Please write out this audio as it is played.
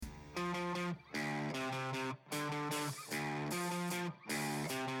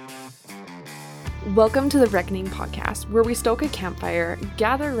Welcome to the Reckoning Podcast, where we stoke a campfire,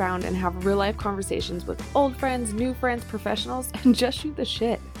 gather around, and have real-life conversations with old friends, new friends, professionals, and just shoot the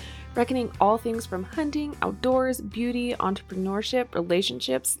shit. Reckoning all things from hunting, outdoors, beauty, entrepreneurship,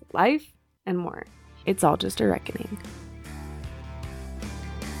 relationships, life, and more. It's all just a reckoning.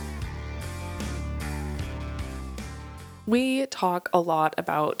 We talk a lot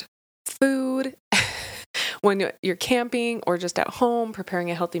about food when you're camping or just at home, preparing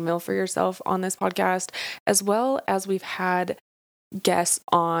a healthy meal for yourself on this podcast, as well as we've had guests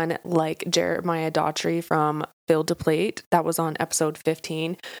on like Jeremiah Daughtry from Field to Plate. That was on episode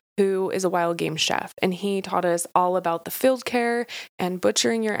 15, who is a wild game chef. And he taught us all about the field care and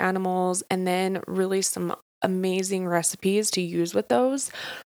butchering your animals, and then really some amazing recipes to use with those.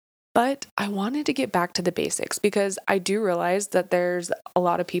 But I wanted to get back to the basics because I do realize that there's a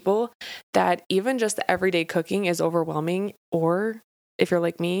lot of people that even just the everyday cooking is overwhelming, or if you're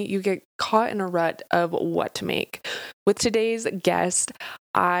like me, you get caught in a rut of what to make. With today's guest,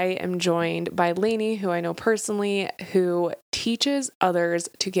 I am joined by Lainey, who I know personally, who teaches others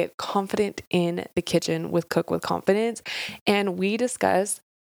to get confident in the kitchen with Cook with Confidence. And we discuss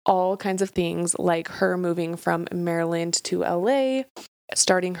all kinds of things like her moving from Maryland to LA,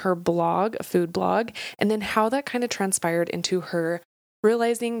 starting her blog, a food blog, and then how that kind of transpired into her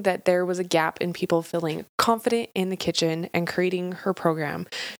realizing that there was a gap in people feeling confident in the kitchen and creating her program.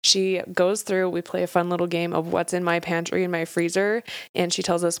 She goes through, we play a fun little game of what's in my pantry and my freezer, and she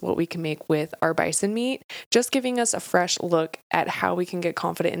tells us what we can make with our bison meat, just giving us a fresh look at how we can get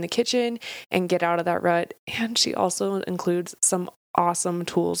confident in the kitchen and get out of that rut. And she also includes some awesome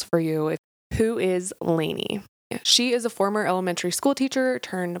tools for you. Who is Lainey? She is a former elementary school teacher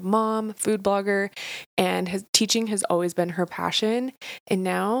turned mom, food blogger, and teaching has always been her passion. And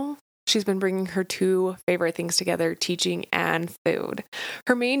now she's been bringing her two favorite things together, teaching and food.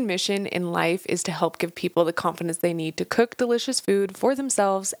 Her main mission in life is to help give people the confidence they need to cook delicious food for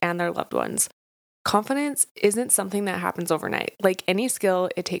themselves and their loved ones. Confidence isn't something that happens overnight. Like any skill,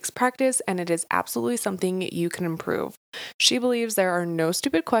 it takes practice, and it is absolutely something you can improve. She believes there are no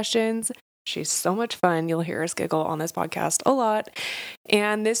stupid questions. She's so much fun. You'll hear us giggle on this podcast a lot.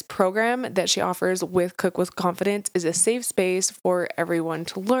 And this program that she offers with Cook with Confidence is a safe space for everyone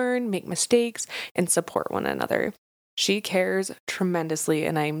to learn, make mistakes, and support one another. She cares tremendously,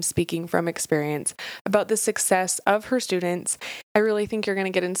 and I'm speaking from experience, about the success of her students. I really think you're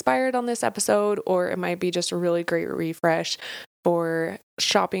going to get inspired on this episode, or it might be just a really great refresh for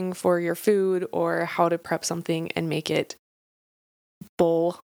shopping for your food or how to prep something and make it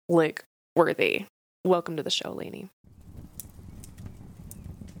bowl-like worthy. Welcome to the show, Lainey.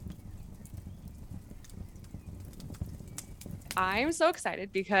 I'm so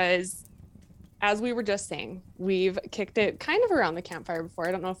excited because, as we were just saying, we've kicked it kind of around the campfire before.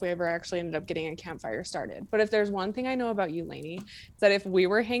 I don't know if we ever actually ended up getting a campfire started, but if there's one thing I know about you, Lainey, it's that if we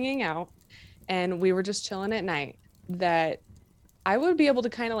were hanging out and we were just chilling at night, that I would be able to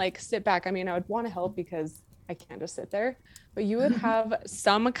kind of like sit back. I mean, I would want to help because I can't just sit there, but you would have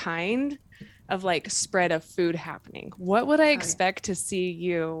some kind of like spread of food happening. What would I expect to see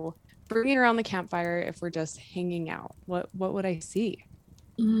you bringing around the campfire if we're just hanging out? What would I see?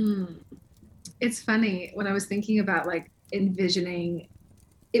 It's funny, when I was thinking about like envisioning,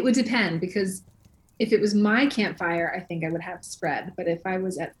 it would depend, because if it was my campfire, I think I would have spread. But if I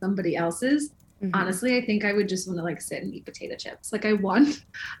was at somebody else's, honestly, I think I would just want to like sit and eat potato chips. Like I want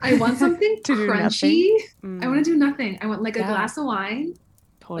something crunchy. I want to do nothing. I want like a glass of wine.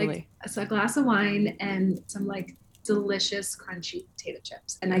 Totally. Like a glass of wine and some like delicious crunchy potato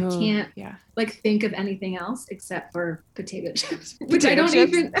chips. And I can't like think of anything else except for potato chips, which I don't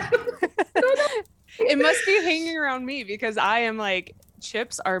even It must be hanging around me because I am like,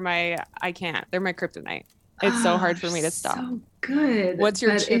 chips are I can't. They're my kryptonite. It's so hard for me to stop. So good. What's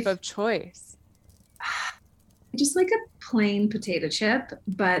your chip of choice? I just like a plain potato chip,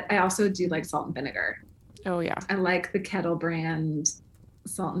 but I also do like salt and vinegar. Oh yeah. I like the Kettle brand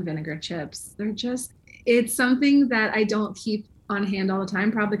salt and vinegar chips. It's something that I don't keep on hand all the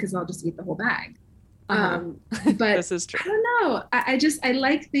time, probably because I'll just eat the whole bag. But this is true. I don't know. I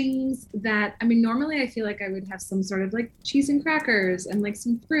like things that, I mean, normally I feel like I would have some sort of like cheese and crackers and like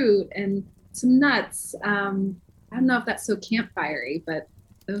some fruit and some nuts. I don't know if that's so campfire-y, but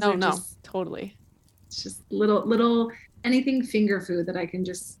those are just totally. It's just little anything finger food that I can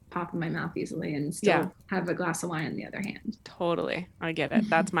just pop in my mouth easily and still have a glass of wine on the other hand. Totally. I get it.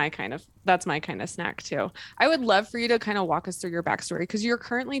 That's my kind of snack too. I would love for you to kind of walk us through your backstory, because you're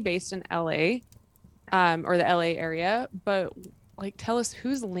currently based in LA, or the LA area, but like, tell us,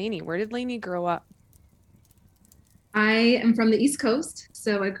 who's Lainey? Where did Lainey grow up? I am from the East Coast,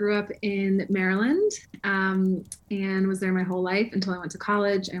 so I grew up in Maryland, and was there my whole life until I went to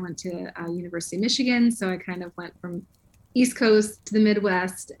college. I went to University of Michigan, so I kind of went from East Coast to the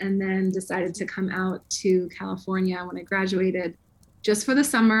Midwest, and then decided to come out to California when I graduated, just for the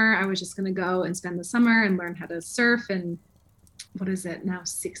summer. I was just going to go and spend the summer and learn how to surf. And what is it now?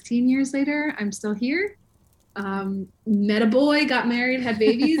 16 years later, I'm still here. Met a boy, got married, had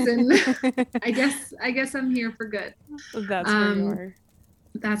babies, and I guess I'm here for good. That's where you Um, are.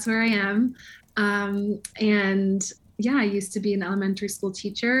 that's where I am. And yeah, I used to be an elementary school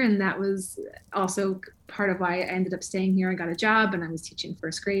teacher, and that was also part of why I ended up staying here. I got a job and I was teaching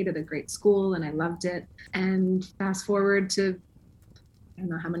first grade at a great school, and I loved it. And fast forward to, I don't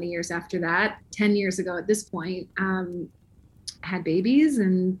know how many years after that, 10 years ago at this point, had babies,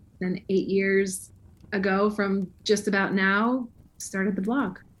 and then 8 years ago from just about now, started the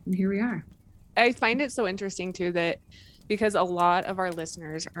blog, and here we are. I find it so interesting too that because a lot of our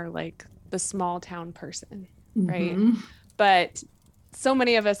listeners are like the small town person, right? Mm-hmm. But so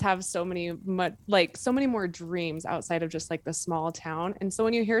many of us have so many more dreams outside of just like the small town. And so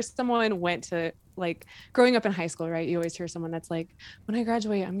when you hear someone went to like growing up in high school, right? You always hear someone that's like, when I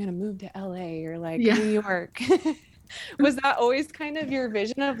graduate, I'm going to move to LA or like Yeah. New York. Was that always kind of your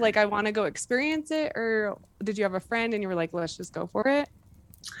vision of like, I want to go experience it? Or did you have a friend and you were like, let's just go for it?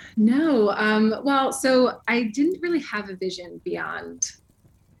 No, well, so I didn't really have a vision beyond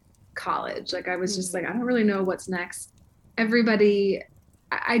college. Like I was just like, I don't really know what's next. Everybody,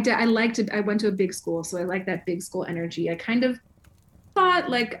 I liked it. I went to a big school, so I like that big school energy. I kind of thought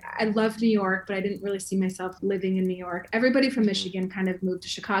like I loved New York, but I didn't really see myself living in New York. Everybody from Michigan kind of moved to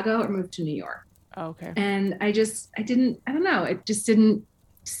Chicago or moved to New York. Oh, okay. And I didn't, I don't know, I just didn't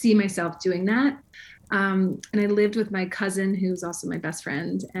see myself doing that. And I lived with my cousin, who's also my best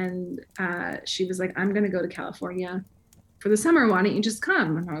friend. And she was like, I'm going to go to California for the summer. Why don't you just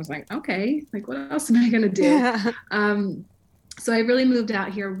come? And I was like, okay, like, what else am I going to do? Yeah. So I really moved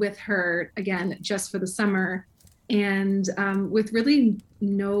out here with her again, just for the summer, and with really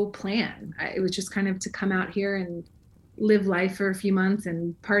no plan. It was just kind of to come out here and live life for a few months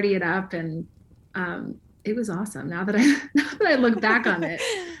and party it up. And it was awesome now that I look back on it.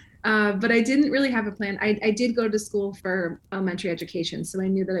 But I didn't really have a plan. I did go to school for elementary education, so I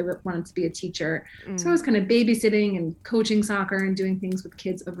knew that I wanted to be a teacher. So I was kind of babysitting and coaching soccer and doing things with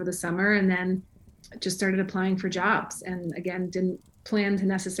kids over the summer, and then just started applying for jobs. And again, didn't plan to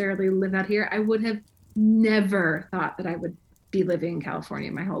necessarily live out here. I would have never thought that I would be living in California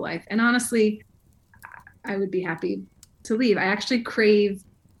my whole life. And honestly, I would be happy to leave. I actually crave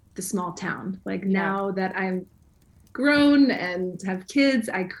the small town. Like now that I'm grown and have kids,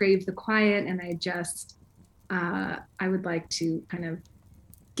 I crave the quiet, and I would like to kind of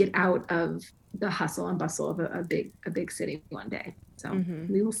get out of the hustle and bustle of a big city one day. So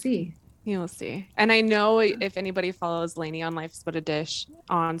we will see. You'll see. And I know if anybody follows Lainey on Life's But a Dish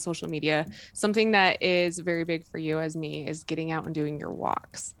on social media, something that is very big for you as me is getting out and doing your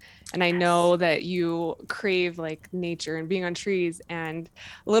walks. And I know that you crave like nature and being on trees. And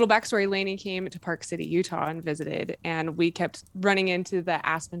a little backstory, Lainey came to Park City, Utah and visited, and we kept running into the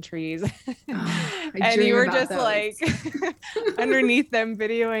aspen trees. And you were just those. like underneath them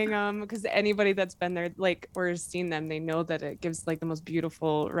videoing them, because anybody that's been there like or has seen them, they know that it gives like the most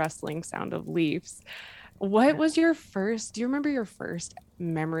beautiful rustling sound of leaves. What was your first, do you remember your first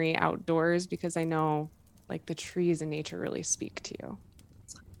memory outdoors? Because I know like the trees and nature really speak to you.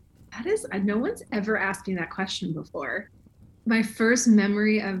 That is, no one's ever asked me that question before. My first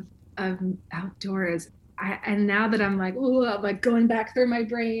memory of outdoors, and now that I'm like, oh, I'm like going back through my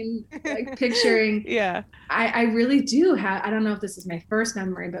brain, like picturing. Yeah. I really do have, I don't know if this is my first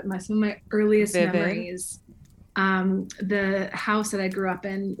memory, but some of my earliest Vivid. memories, the house that I grew up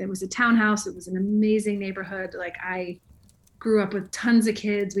in, it was a townhouse. It was an amazing neighborhood. Like I grew up with tons of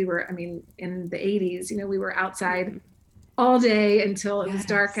kids. We were, I mean, in the 80s, we were outside all day until it was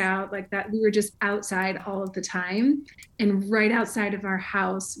dark out, like that. We were just outside all of the time. And right outside of our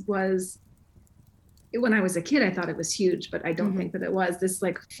house was, when I was a kid, I thought it was huge, but I don't think that it was, this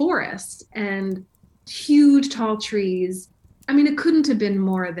like forest and huge tall trees. I mean, it couldn't have been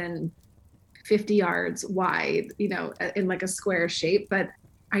more than 50 yards wide, in like a square shape. But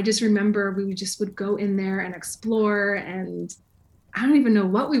I just remember we just would go in there and explore, and I don't even know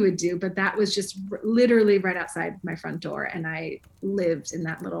what we would do, but that was just literally right outside my front door. And I lived in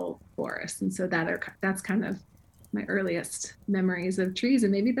that little forest. And so that's kind of my earliest memories of trees,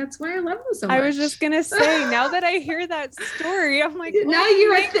 and maybe that's why I love them so much. I was just gonna say, now that I hear that story, I'm like, now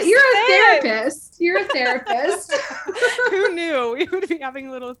you're a therapist. You're a therapist. Who knew we would be having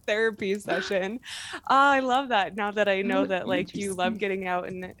a little therapy session? I love that. Now that I know that like you love getting out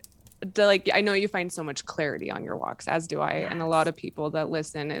and like I know you find so much clarity on your walks, as do I. Yes. And a lot of people that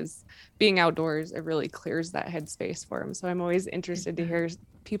listen is being outdoors, it really clears that headspace for them. So I'm always interested to hear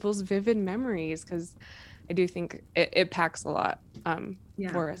people's vivid memories, because I do think it packs a lot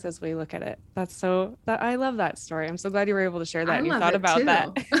for us as we look at it. I love that story. I'm so glad you were able to share that. And you thought about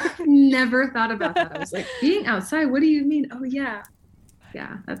that. Never thought about that. I was like, being outside, what do you mean? Oh yeah.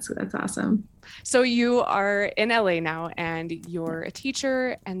 Yeah, that's awesome. So you are in LA now and you're a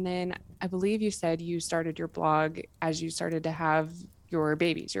teacher. And then I believe you said you started your blog as you started to have your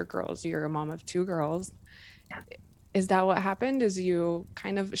babies, your girls. You're a mom of 2 girls. Yeah. Is that what happened? Is you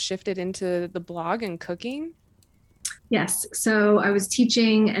kind of shifted into the blog and cooking? Yes. So I was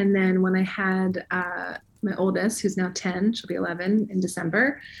teaching. And then when I had my oldest, who's now 10, she'll be 11 in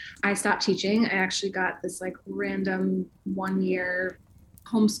December, I stopped teaching. I actually got this like random 1-year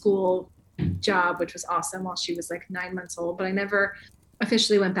homeschool job, which was awesome, while she was like 9 months old, but I never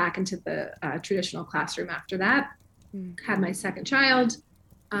officially went back into the traditional classroom after that. Had my second child.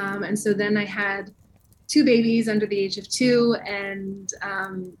 And so then I had 2 babies under the age of 2. And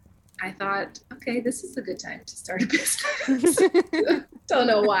I thought, okay, this is a good time to start a business. Don't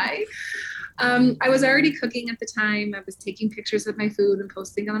know why. I was already cooking at the time. I was taking pictures of my food and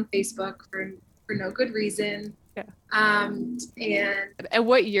posting on Facebook for no good reason. Yeah. And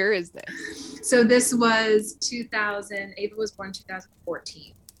what year is this? So this was 2000. Ava was born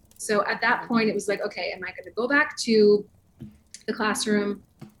 2014. So at that point, it was like, okay, am I going to go back to the classroom?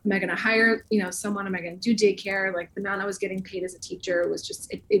 Am I going to hire, someone? Am I going to do daycare? Like the amount I was getting paid as a teacher was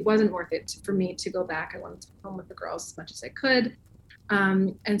just, it wasn't worth it for me to go back. I wanted to be home with the girls as much as I could.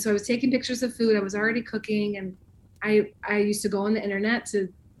 And so I was taking pictures of food. I was already cooking, and I used to go on the internet to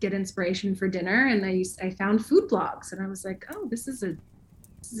get inspiration for dinner. And I found food blogs, and I was like, oh, this is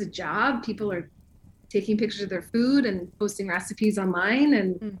a job. People are taking pictures of their food and posting recipes online,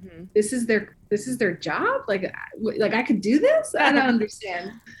 and this is their job. Like I could do this. I don't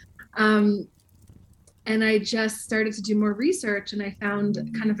understand. And I just started to do more research, and I found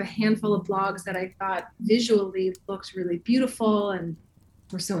kind of a handful of blogs that I thought visually looked really beautiful and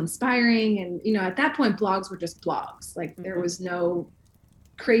were so inspiring. And, at that point, blogs were just blogs. Like there was no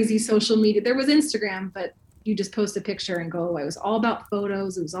crazy social media. There was Instagram, but you just post a picture and go away. It was all about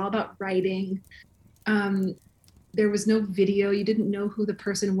photos. It was all about writing. There was no video. You didn't know who the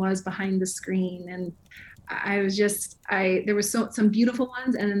person was behind the screen. And there was some beautiful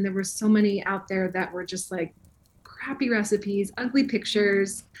ones. And then there were so many out there that were just like crappy recipes, ugly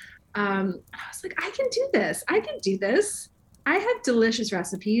pictures. I was like, I can do this. I have delicious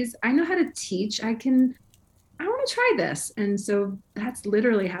recipes. I know how to teach. I want to try this. And so that's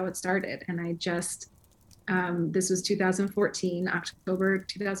literally how it started. And I just, this was 2014, October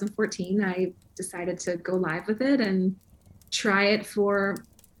 2014, I decided to go live with it and try it for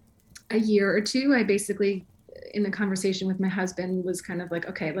a year or 2. I basically, in a conversation with my husband, was kind of like,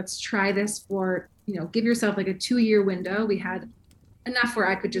 okay, let's try this for, give yourself like a 2-year window. We had enough where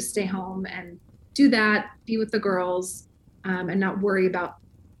I could just stay home and do that, be with the girls, and not worry about,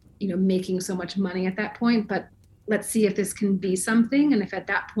 making so much money at that point. But let's see if this can be something. And if at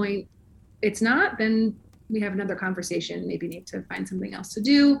that point it's not, then we have another conversation, maybe need to find something else to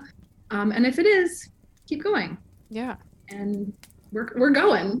do. And if it is, keep going. Yeah. And we're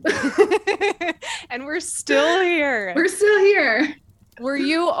going. And we're still here. We're still here. Were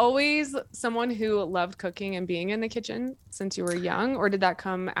you always someone who loved cooking and being in the kitchen since you were young, or did that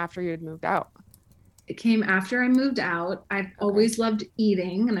come after you had moved out? It came after I moved out. I've always loved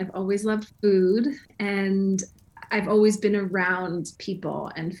eating, and I've always loved food, and I've always been around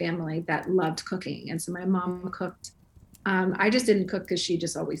people and family that loved cooking. And so my mom cooked. I just didn't cook because she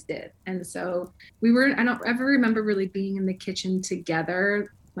just always did. And so I don't ever remember really being in the kitchen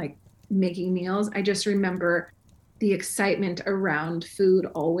together, like making meals. I just remember the excitement around food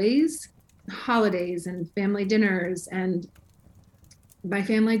always, holidays and family dinners. And my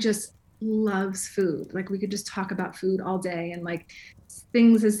family just loves food. Like we could just talk about food all day, and like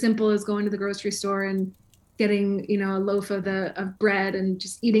things as simple as going to the grocery store and getting, a loaf of bread and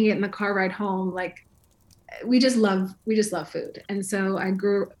just eating it in the car ride home. Like we just love food. And so I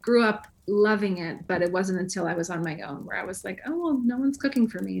grew up loving it, but it wasn't until I was on my own where I was like, oh, well, no one's cooking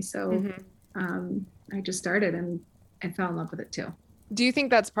for me. So I just started and I fell in love with it too. Do you think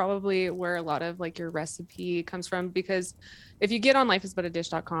that's probably where a lot of like your recipe comes from? Because if you get on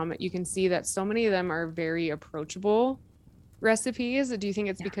lifeisbutadish.com, you can see that so many of them are very approachable recipes. Do you think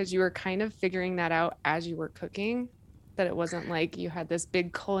it's Yeah. because you were kind of figuring that out as you were cooking, that it wasn't like you had this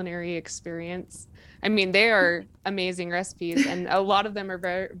big culinary experience? I mean, they are amazing recipes and a lot of them are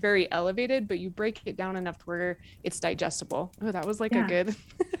very, very elevated, but you break it down enough to where it's digestible. Oh, that was like a Yeah. good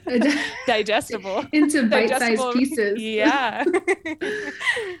digestible. Into bite-sized Digestible. pieces. Yeah.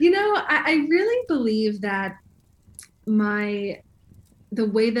 I really believe that the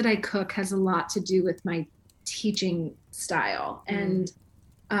way that I cook has a lot to do with my teaching style. And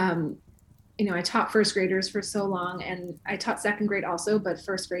I taught first graders for so long, and I taught second grade also, but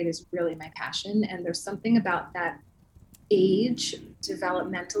first grade is really my passion. And there's something about that age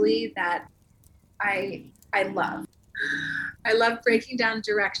developmentally that I love. I love breaking down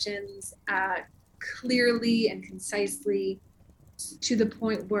directions clearly and concisely to the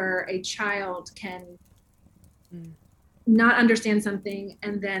point where a child can not understand something,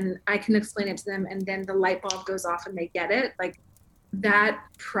 and then I can explain it to them, and then the light bulb goes off and they get it. Like, that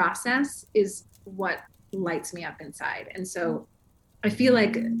process is what lights me up inside. And so I feel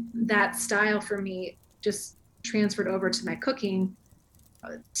like that style for me just transferred over to my cooking.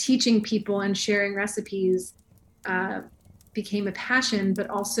 Teaching people and sharing recipes became a passion, but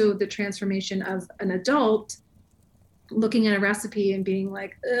also the transformation of an adult looking at a recipe and being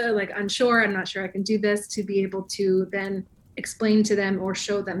like unsure, I'm not sure I can do this, to be able to then explain to them or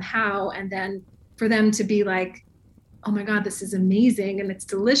show them how, and then for them to be like, oh my God, this is amazing and it's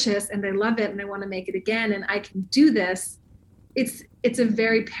delicious and they love it and I want to make it again and I can do this. It's a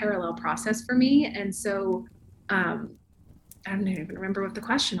very parallel process for me. And so I don't even remember what the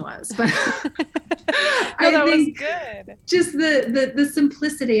question was, but no, that was good. Just the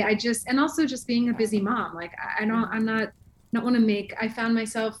simplicity. And also just being a busy mom. Like I found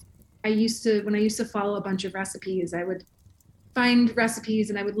myself, when I used to follow a bunch of recipes, I would find recipes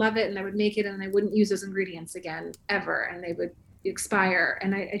and I would love it and I would make it and I wouldn't use those ingredients again ever, and they would expire,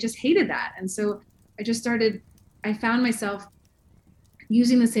 and I just hated that. And so I found myself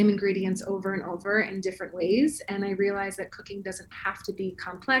using the same ingredients over and over in different ways, and I realized that cooking doesn't have to be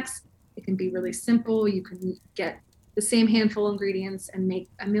complex. It can be really simple. You can get the same handful of ingredients and make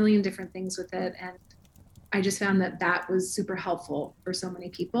a million different things with it, and I just found that was super helpful for so many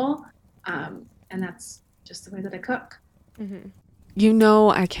people, and that's just the way that I cook.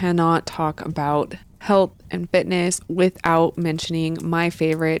 I cannot talk about health and fitness without mentioning my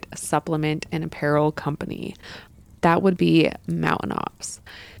favorite supplement and apparel company. That would be Mountain Ops.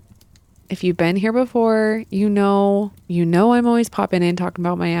 If you've been here before, you know I'm always popping in talking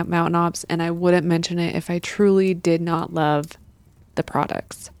about my Mountain Ops, and I wouldn't mention it if I truly did not love the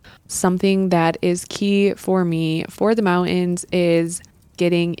products. Something that is key for me for the mountains is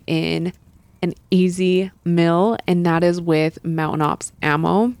getting in an easy meal, and that is with Mountain Ops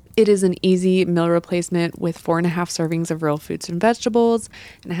Ammo. It is an easy meal replacement with 4.5 servings of real fruits and vegetables,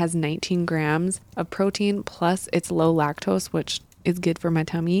 and it has 19 grams of protein, plus it's low lactose, which is good for my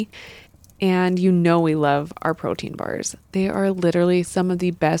tummy. And we love our protein bars. They are literally some of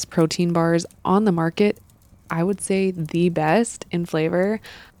the best protein bars on the market. I would say the best in flavor.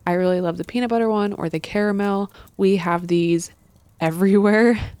 I really love the peanut butter one or the caramel. We have these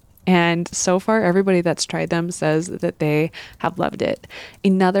everywhere. And so far, everybody that's tried them says that they have loved it.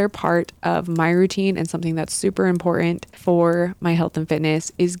 Another part of my routine and something that's super important for my health and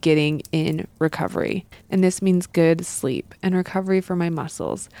fitness is getting in recovery. And this means good sleep and recovery for my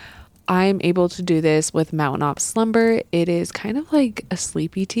muscles. I'm able to do this with Mountain Ops Slumber. It is kind of like a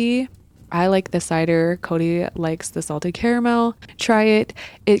sleepy tea. I like the cider. Cody likes the salted caramel. Try it.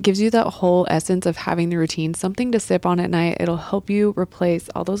 It gives you that whole essence of having the routine, something to sip on at night. It'll help you replace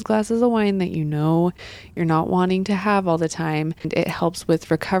all those glasses of wine that you're not wanting to have all the time. And it helps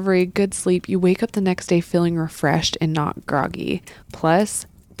with recovery, good sleep. You wake up the next day feeling refreshed and not groggy. Plus,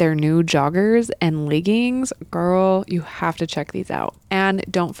 their new joggers and leggings, girl, you have to check these out. And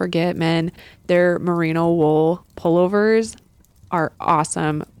don't forget, men, their merino wool pullovers are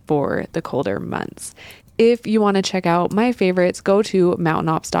awesome for the colder months. If you want to check out my favorites, go to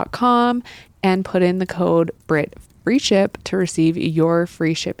mountainops.com and put in the code BritFreeShip to receive your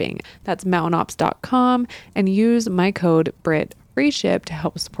free shipping. That's mountainops.com and use my code BritFreeShip to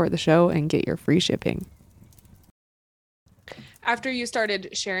help support the show and get your free shipping. After you started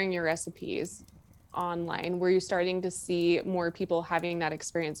sharing your recipes online, were you starting to see more people having that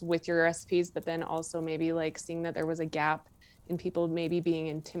experience with your recipes, but then also maybe like seeing that there was a gap in people maybe being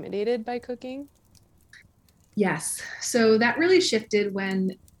intimidated by cooking? Yes. So that really shifted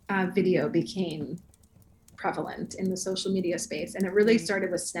when video became prevalent in the social media space. And it really started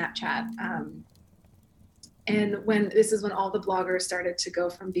with Snapchat. And this is when all the bloggers started to go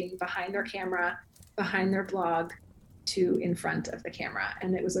from being behind their camera, behind their blog, to in front of the camera.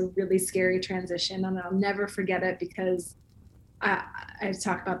 And it was a really scary transition. And I'll never forget it because I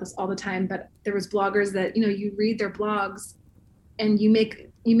talk about this all the time, but there was bloggers that, you read their blogs and you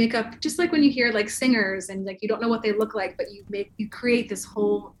make up, just like when you hear like singers and like, you don't know what they look like, but you create this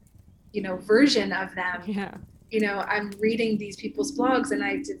whole, version of them. Yeah. I'm reading these people's blogs and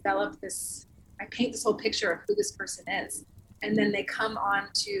I paint this whole picture of who this person is. And then they come on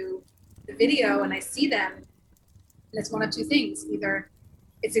to the video and I see them. And it's one of two things. Either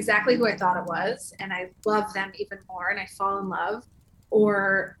it's exactly who I thought it was and I love them even more and I fall in love,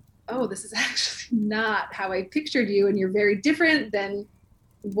 or, oh, this is actually not how I pictured you and you're very different than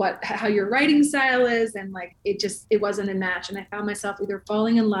how your writing style is. And like, it wasn't a match. And I found myself either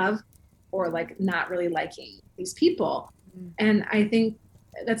falling in love or like not really liking these people. And I think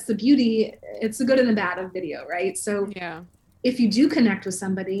that's the beauty. It's the good and the bad of video, right? So yeah, if you do connect with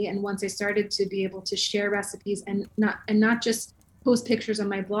somebody, and once I started to be able to share recipes and not just post pictures on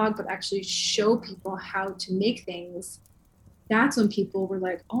my blog, but actually show people how to make things, that's when people were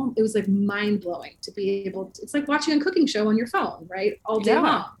like, oh, it was like mind blowing to be able to, it's like watching a cooking show on your phone, right? All day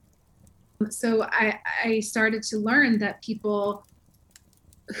long. So I started to learn that people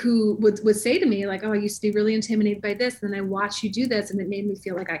who would say to me like, oh, I used to be really intimidated by this. And then I watched you do this and it made me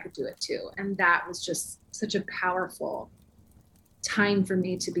feel like I could do it too. And that was just such a powerful time for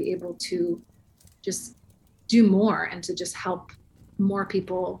me to be able to just do more and to just help more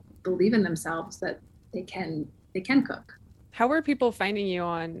people believe in themselves that they can cook. How were people finding you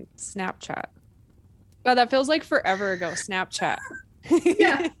on Snapchat? Oh, that feels like forever ago. Snapchat.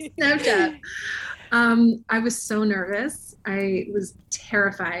 Yeah, Snapchat. I was so nervous. I was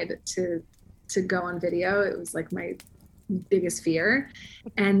terrified to go on video. It was like my biggest fear.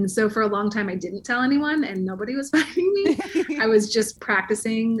 And so for a long time, I didn't tell anyone and nobody was finding me. I was just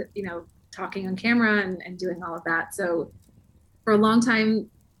practicing, talking on camera and doing all of that. So for a long time,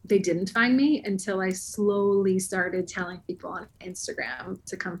 they didn't find me until I slowly started telling people on Instagram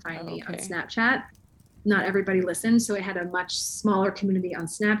to come find me on Snapchat. Not everybody listened. So I had a much smaller community on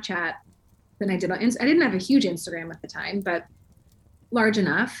Snapchat than I did on Instagram. I didn't have a huge Instagram at the time, but large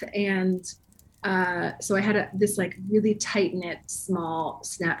enough. And so I had this like really tight knit, small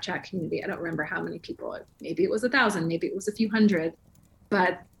Snapchat community. I don't remember how many people, maybe it was 1,000, maybe it was a few hundred,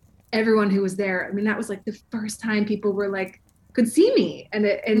 but everyone who was there, I mean, that was like the first time people were like, could see me. And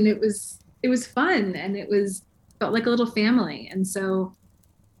it was fun. And felt like a little family. And so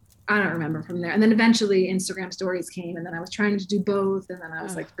I don't remember from there. And then eventually Instagram stories came and then I was trying to do both. And then I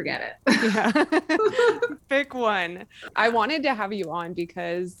was like, forget it. Yeah. Pick one. I wanted to have you on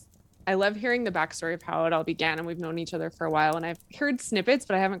because I love hearing the backstory of how it all began, and we've known each other for a while, and I've heard snippets,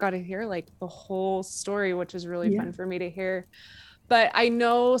 but I haven't got to hear like the whole story, which is really fun for me to hear. But I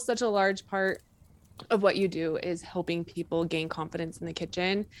know such a large part of what you do is helping people gain confidence in the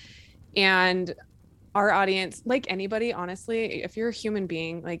kitchen. And our audience, like anybody, honestly, if you're a human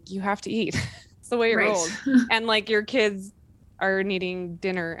being, like you have to eat. It's the way it rolls. And like your kids are needing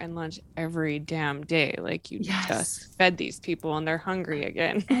dinner and lunch every damn day. Like you just fed these people and they're hungry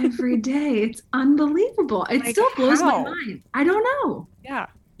again. Every day. It's unbelievable. It still blows my mind. I don't know. Yeah.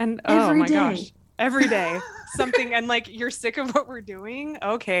 And oh my gosh, every day something. And like, you're sick of what we're doing.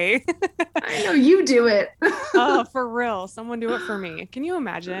 Okay. I know you do it. Oh, for real. Someone do it for me. Can you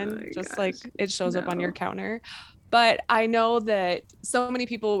imagine? Just like it shows up on your counter. But I know that so many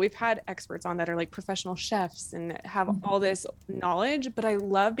people, we've had experts on that are like professional chefs and have all this knowledge, but I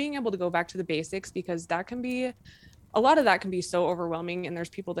love being able to go back to the basics because a lot of that can be so overwhelming. And there's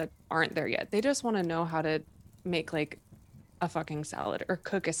people that aren't there yet. They just want to know how to make like a fucking salad or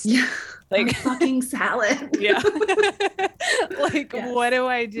cook a steak. Like a fucking salad. Yeah. Like, what do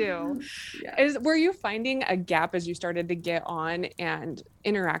I do? Were you finding a gap as you started to get on and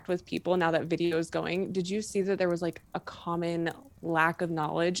interact with people now that video is going? Did you see that there was like a common lack of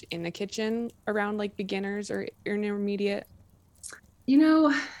knowledge in the kitchen around like beginners or intermediate?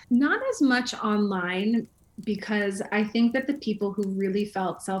 Not as much online, because I think that the people who really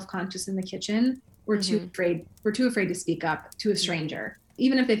felt self-conscious in the kitchen were too afraid to speak up to a stranger,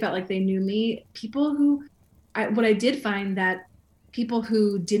 even if they felt like they knew me. What I did find that people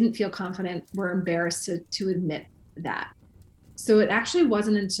who didn't feel confident were embarrassed to admit that. So it actually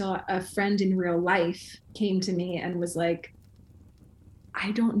wasn't until a friend in real life came to me and was like,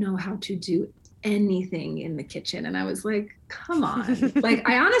 I don't know how to do anything in the kitchen. And I was like, come on. Like,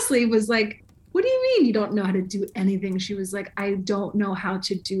 I honestly was like, what do you mean you don't know how to do anything? She was like, I don't know how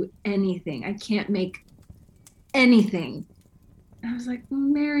to do anything. I can't make anything. I was like,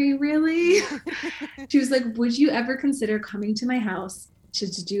 Mary, really? She was like, would you ever consider coming to my house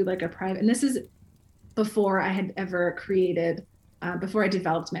to do like a private, and this is before I had ever created, before I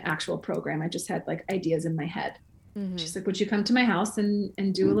developed my actual program. I just had like ideas in my head. Mm-hmm. She's like, would you come to my house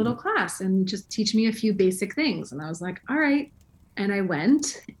and do a little class and just teach me a few basic things? And I was like, all right. And I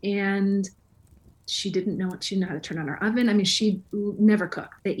went, and she didn't know what she didn't know how to turn on her oven. I mean, she never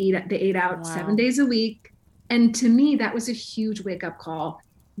cooked. They ate out Wow. 7 days a week. And to me, that was a huge wake up call,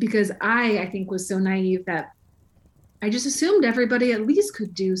 because I think was so naive that I just assumed everybody at least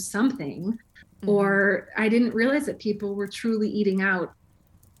could do something. Mm-hmm. Or I didn't realize that people were truly eating out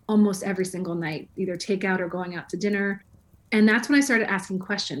almost every single night, either takeout or going out to dinner. And that's when I started asking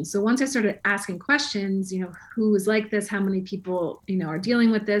questions. So once I started asking questions, who is like this? How many people, are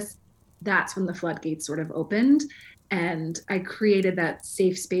dealing with this? That's when the floodgates sort of opened. And I created that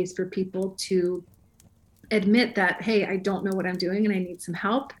safe space for people to admit that, hey, I don't know what I'm doing and I need some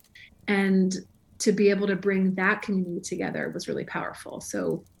help. And to be able to bring that community together was really powerful.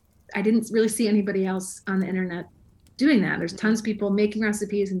 So I didn't really see anybody else on the internet doing that. There's tons of people making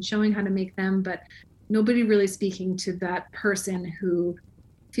recipes and showing how to make them, but nobody really speaking to that person who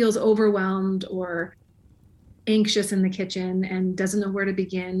feels overwhelmed or anxious in the kitchen and doesn't know where to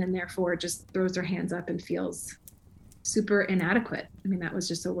begin, and therefore just throws their hands up and feels super inadequate. I mean, that was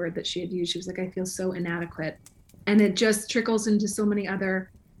just a word that she had used. She was like, I feel so inadequate. And it just trickles into so many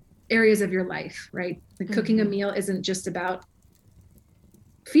other areas of your life, right? Like mm-hmm. Cooking a meal isn't just about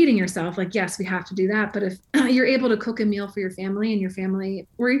feeding yourself. Like, yes, we have to do that. But if you're able to cook a meal for your family and your family,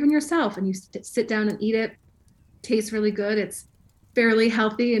 or even yourself, and you sit down and eat it, tastes really good, it's fairly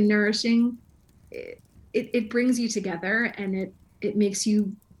healthy and nourishing, it brings you together, and it makes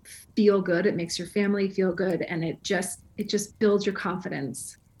you feel good. It makes your family feel good. And it just builds your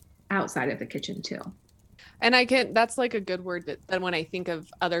confidence outside of the kitchen too. And that's like a good word that when I think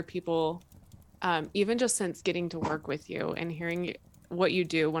of other people, even just since getting to work with you and hearing what you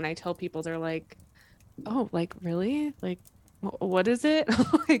do, when I tell people, they're like, oh, like, really? Like, what is it?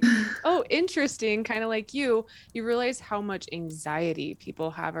 Like, oh, interesting. Kind of like you realize how much anxiety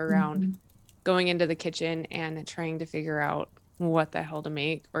people have around mm-hmm. going into the kitchen and trying to figure out what the hell to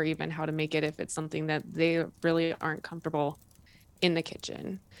make, or even how to make it if it's something that they really aren't comfortable in the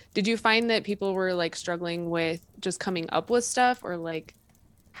kitchen. Did you find that people were like struggling with just coming up with stuff, or like,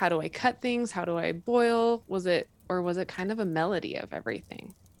 how do I cut things? How do I boil? Was it kind of a melody of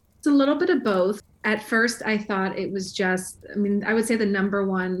everything? It's a little bit of both. At first, I thought it was just, I would say the number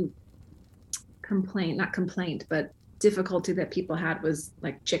one not complaint, but difficulty that people had was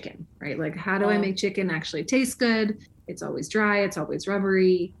like chicken, right? Like, how do I make chicken actually taste good? It's always dry. It's always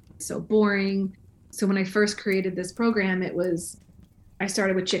rubbery. It's so boring. So when I first created this program, I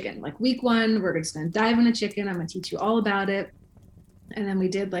started with chicken. Like, week 1, we're just going to dive into chicken. I'm going to teach you all about it. And then we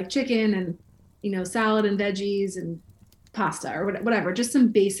did like chicken and, salad and veggies and pasta or whatever, just some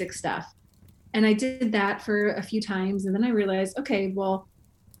basic stuff. And I did that for a few times. And then I realized, okay, well,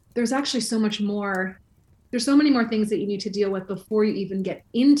 there's actually so much more. There's so many more things that you need to deal with before you even get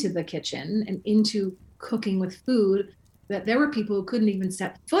into the kitchen and into cooking with food, that there were people who couldn't even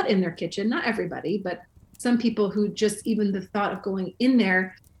set foot in their kitchen. Not everybody, but some people who just even the thought of going in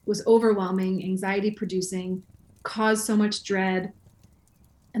there was overwhelming, anxiety producing, caused so much dread,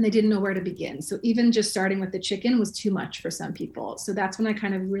 and they didn't know where to begin. So even just starting with the chicken was too much for some people. So that's when I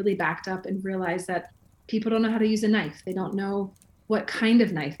kind of really backed up and realized that people don't know how to use a knife. They don't know what kind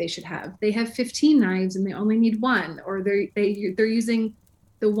of knife they should have. They have 15 knives and they only need one, or they're using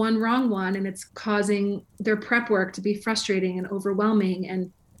the one wrong one, and it's causing their prep work to be frustrating and overwhelming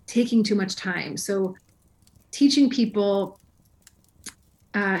and taking too much time. So teaching people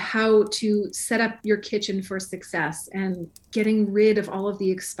how to set up your kitchen for success, and getting rid of all of the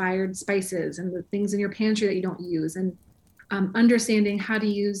expired spices and the things in your pantry that you don't use, and understanding how to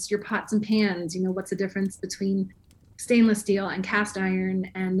use your pots and pans. What's the difference between stainless steel and cast iron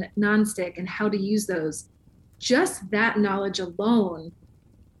and nonstick, and how to use those. Just that knowledge alone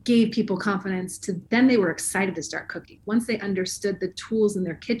gave people confidence then they were excited to start cooking. Once they understood the tools in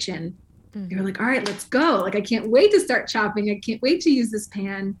their kitchen, mm-hmm. they were like, all right, let's go. Like, I can't wait to start chopping. I can't wait to use this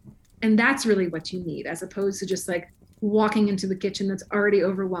pan. And that's really what you need, as opposed to just like walking into the kitchen that's already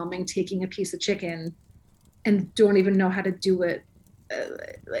overwhelming, taking a piece of chicken and don't even know how to do it.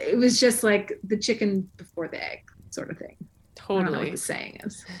 It was just like the chicken before the egg sort of thing. Totally. I don't know what the saying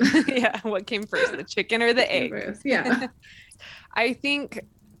is. Yeah. What came first, the chicken or the egg? Yeah. I think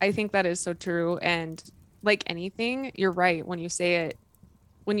that is so true. And like anything, you're right. When you say it,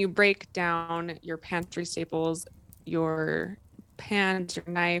 when you break down your pantry staples, your pans, your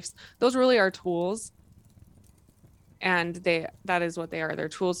knives, those really are tools. and that is what they are. They're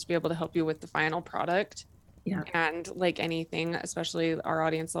tools to be able to help you with the final product. Yeah. And like anything, especially our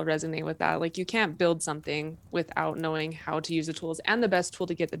audience will resonate with that. Like you can't build something without knowing how to use the tools, and the best tool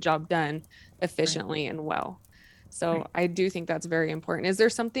to get the job done efficiently and well. So I do think that's very important. Is there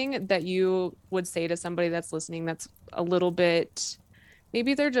something that you would say to somebody that's listening that's a little bit,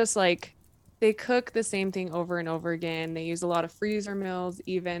 maybe they're just like, they cook the same thing over and over again. They use a lot of freezer meals,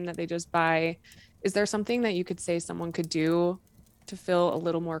 even that they just buy. Is there something that you could say someone could do to feel a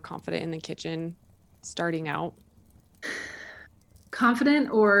little more confident in the kitchen starting out? Confident,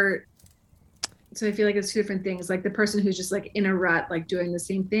 or so I feel like it's two different things. Like the person who's just like in a rut, like doing the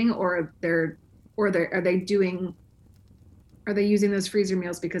same thing, or are they using those freezer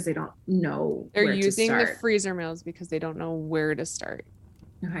meals because they don't know They're where to using the start? freezer meals because they don't know where to start.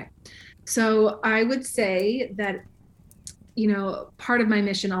 Okay. So I would say that, part of my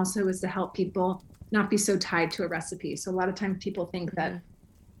mission also is to help people not be so tied to a recipe. So a lot of times people think that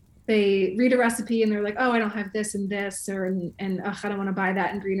they read a recipe and they're like, oh, I don't have this and this, and I don't want to buy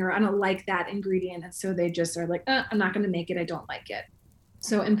that ingredient, or I don't like that ingredient. And so they just are like, I'm not going to make it. I don't like it.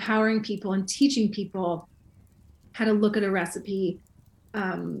 So empowering people and teaching people how to look at a recipe,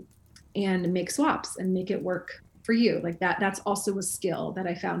 and make swaps and make it work for you. Like that's also a skill that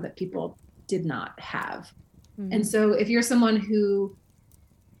I found that people did not have. And so if you're someone who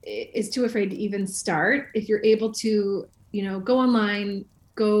is too afraid to even start, if you're able to, go online,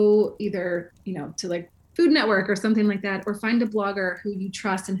 go either, to like Food Network or something like that, or find a blogger who you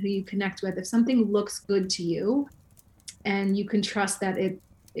trust and who you connect with. If something looks good to you and you can trust that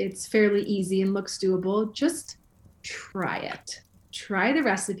it's fairly easy and looks doable, just try it. Try the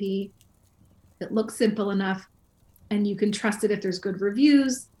recipe. It looks simple enough and you can trust it if there's good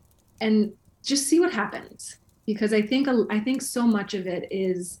reviews, and just see what happens. Because I think so much of it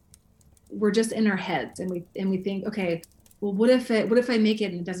is we're just in our heads, and we think, okay, well, what if I make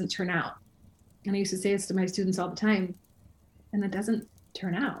it and it doesn't turn out? And I used to say this to my students all the time, and it doesn't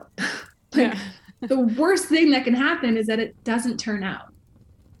turn out. The worst thing that can happen is that it doesn't turn out.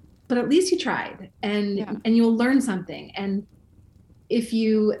 But at least you tried, and you'll learn something. And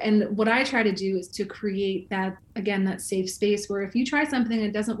what I try to do is to create that safe space where if you try something and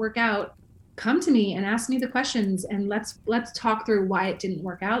it doesn't work out, come to me and ask me the questions, and let's talk through why it didn't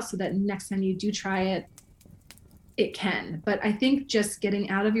work out, so that next time you do try it, it can. But I think just getting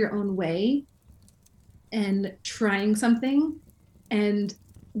out of your own way and trying something, and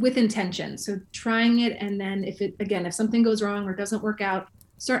with intention. So trying it, and then if something goes wrong or doesn't work out,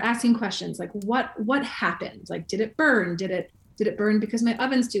 start asking questions like what happened? Like, did it burn? Did it burn because my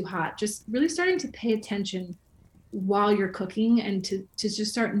oven's too hot? Just really starting to pay attention while you're cooking, and to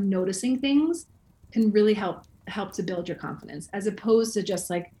just start noticing things can really help to build your confidence, as opposed to just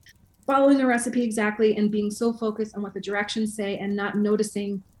like following a recipe exactly and being so focused on what the directions say and not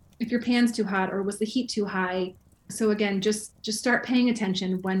noticing if your pan's too hot or was the heat too high. So again, just start paying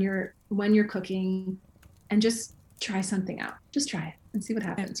attention when you're cooking, and just try something out. Just try it and see what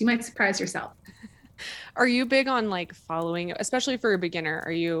happens. You might surprise yourself. Are you big on like following, especially for a beginner?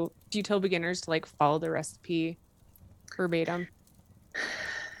 Do you tell beginners to like follow the recipe verbatim?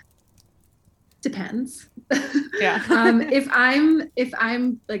 Depends. Yeah. If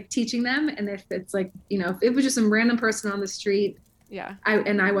I'm like teaching them, and if it's like, if it was just some random person on the street,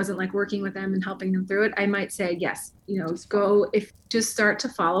 I wasn't like working with them and helping them through it, I might say, yes, just start to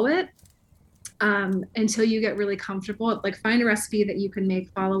follow it, until you get really comfortable. Like, find a recipe that you can make,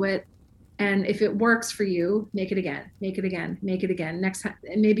 follow it. And if it works for you, make it again, make it again, make it again. Next time,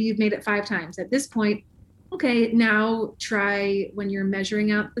 and maybe you've made it 5 times. At this point, okay, now try when you're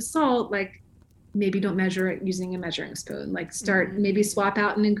measuring out the salt, like maybe don't measure it using a measuring spoon. Like maybe swap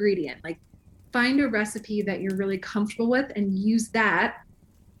out an ingredient. Like, find a recipe that you're really comfortable with and use that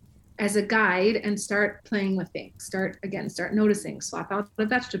as a guide, and start playing with things. Start noticing, swap out the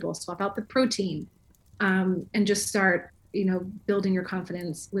vegetables, swap out the protein, and just start, building your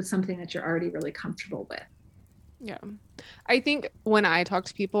confidence with something that you're already really comfortable with. Yeah. I think when I talk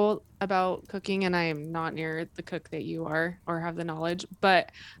to people about cooking, and I am not near the cook that you are or have the knowledge,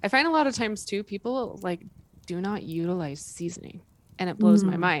 but I find a lot of times too, people like do not utilize seasoning, and it blows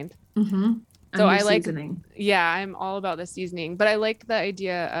my mind. Mm-hmm. So I like, I'm all about the seasoning, but I like the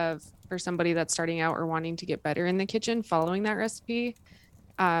idea of, for somebody that's starting out or wanting to get better in the kitchen, following that recipe,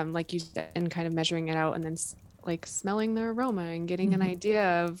 like you said, and kind of measuring it out, and then like smelling the aroma and getting an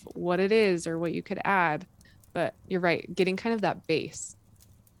idea of what it is or what you could add. But you're right, getting kind of that base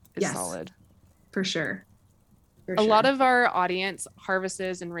is solid. For sure. A lot of our audience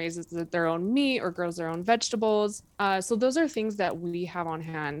harvests and raises their own meat or grows their own vegetables. So those are things that we have on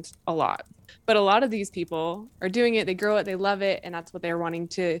hand a lot. But a lot of these people are doing it, they grow it, they love it, and that's what they're wanting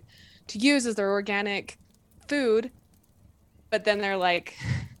to use as their organic food. But then they're like,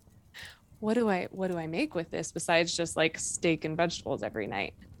 what do I make with this besides just like steak and vegetables every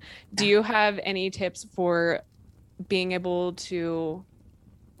night? Do you have any tips for being able to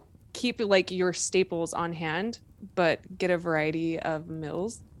keep like your staples on hand, but get a variety of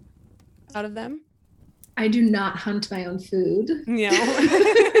meals out of them? I do not hunt my own food. No.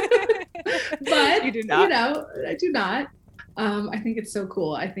 But you do not. You know, I do not. I think it's so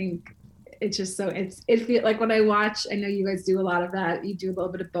cool. I think it's just so it feels like when I watch, I know you guys do a lot of that. You do a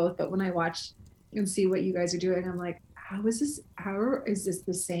little bit of both, but when I watch and see what you guys are doing, I'm like, how is this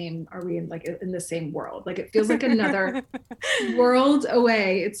the same? Are we in like in the same world? Like it feels like another world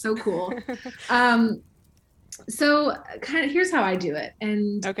away. It's so cool. So kind of here's how I do it.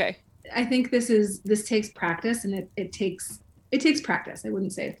 And okay. I think this takes practice, and it takes practice. I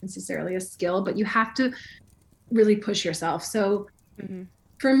wouldn't say it's necessarily a skill, but you have to really push yourself. So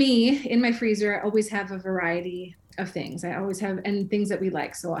for me, in my freezer, I always have a variety of things. I always have, and things that we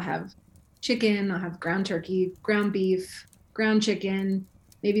like. So I'll have chicken, I'll have ground turkey, ground beef, ground chicken,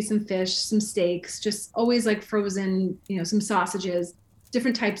 maybe some fish, some steaks, just always like frozen, some sausages,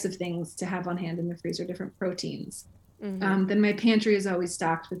 different types of things to have on hand in the freezer, different proteins. Then my pantry is always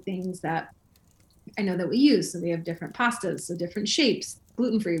stocked with things that I know that we use. So we have different pastas, so different shapes,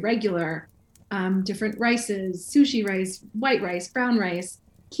 gluten-free, regular, different rices, sushi rice, white rice, brown rice,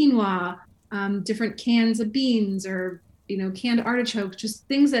 quinoa, different cans of beans or, canned artichoke, just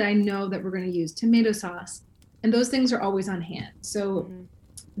things that I know that we're going to use, tomato sauce. And those things are always on hand. So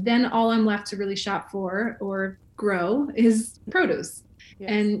then all I'm left to really shop for or grow is produce.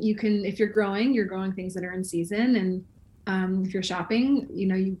 Yes. And you can, if you're growing things that are in season. And if you're shopping,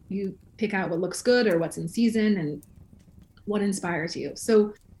 you pick out what looks good or what's in season and what inspires you.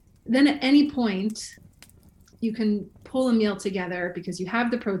 So then at any point, you can pull a meal together because you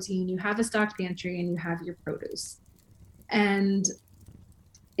have the protein, you have a stocked pantry, and you have your produce. And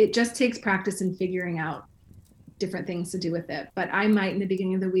it just takes practice in figuring out different things to do with it. But I might, in the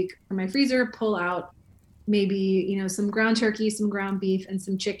beginning of the week from my freezer, pull out maybe, some ground turkey, some ground beef, and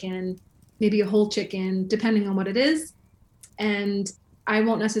some chicken, maybe a whole chicken, depending on what it is. And I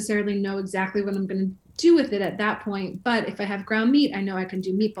won't necessarily know exactly what I'm going to do with it at that point. But if I have ground meat, I know I can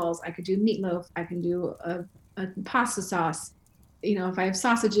do meatballs, I could do meatloaf, I can do a pasta sauce. If I have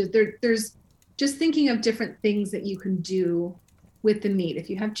sausages, there's just thinking of different things that you can do with the meat. If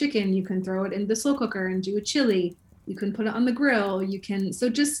you have chicken, you can throw it in the slow cooker and do a chili. You can put it on the grill. So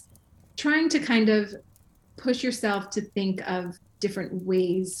just trying to kind of push yourself to think of different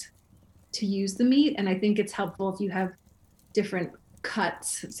ways to use the meat. And I think it's helpful if you have different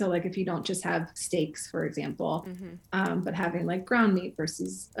cuts. So like if you don't just have steaks, for example, but having like ground meat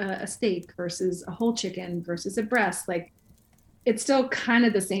versus a steak versus a whole chicken versus a breast, like it's still kind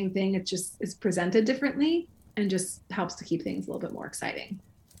of the same thing. It just is presented differently and just helps to keep things a little bit more exciting.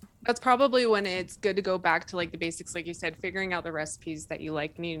 That's probably when it's good to go back to like the basics, like you said, figuring out the recipes that you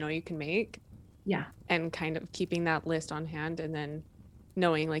like and you can make. Yeah. And kind of keeping that list on hand, and then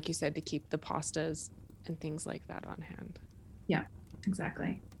knowing, like you said, to keep the pastas and things like that on hand. Yeah,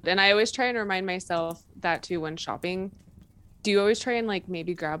 exactly. And I always try and remind myself that too when shopping. Do you always try and like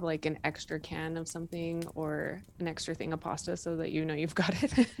maybe grab like an extra can of something or an extra thing of pasta so that you've got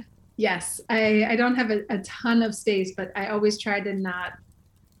it? Yes. I don't have a ton of space, but I always try to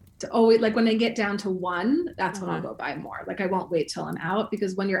always, like when I get down to one, that's when I'll go buy more. Like I won't wait till I'm out,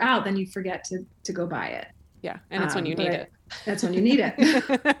 because when you're out, then you forget to go buy it. Yeah. And it's when you need it. That's when you need it.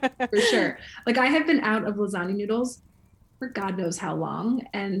 For sure. Like I have been out of lasagna noodles for God knows how long.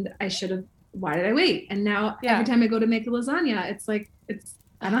 And why did I wait? And now every time I go to make a lasagna, it's like,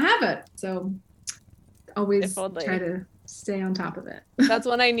 I don't have it. So always try to stay on top of it. That's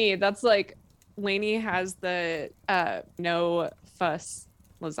what I need. That's like Lainey has the no fuss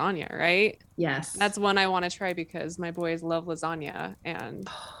lasagna, right? Yes. That's one I want to try because my boys love lasagna, and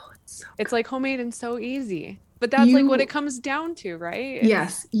it's like homemade and so easy. But that's like what it comes down to, right?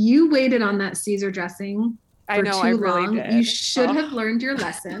 Yes. You waited on that Caesar dressing. I know, I really long. Did. You should have learned your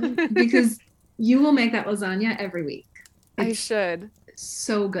lesson because you will make that lasagna every week. I should.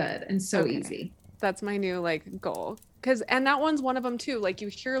 So good and so easy. That's my new like goal. And that one's one of them too. Like you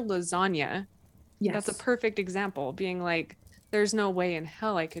hear lasagna. Yes. That's a perfect example, being like, there's no way in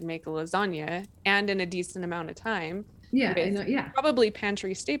hell I could make a lasagna and in a decent amount of time. Yeah. I know, yeah. Probably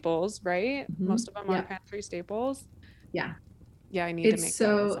pantry staples, right? Mm-hmm. Most of them are pantry staples. Yeah. Yeah, I need to make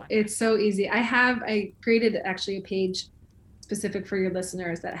that. It's so easy. I created actually a page specific for your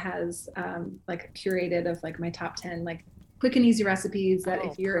listeners that has like curated of like my top 10 like quick and easy recipes that Oh,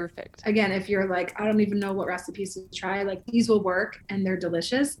 if you're, perfect. again, if you're like, I don't even know what recipes to try, like these will work and they're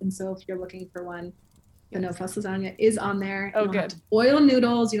delicious. And so if you're looking for one, the No Fuss lasagna is on there. Oh, You don't have good. to boil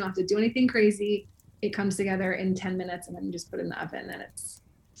noodles. You don't have to do anything crazy. It comes together in 10 minutes and then you just put it in the oven and it's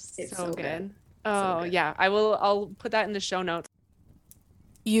So so good. good. So Oh, good. yeah. I'll put that in the show notes.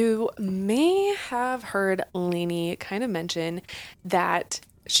 You may have heard Lainey kind of mention that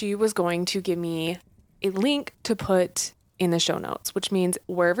she was going to give me a link to put in the show notes, which means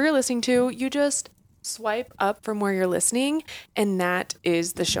wherever you're listening to, you just swipe up from where you're listening, and that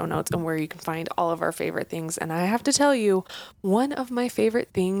is the show notes and where you can find all of our favorite things. And I have to tell you, one of my favorite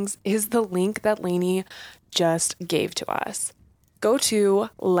things is the link that Lainey just gave to us. Go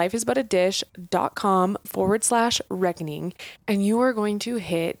to lifeisbutadish.com/reckoning and you are going to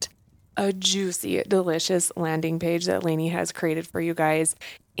hit a juicy, delicious landing page that Lainey has created for you guys.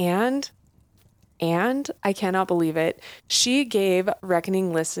 And I cannot believe it, she gave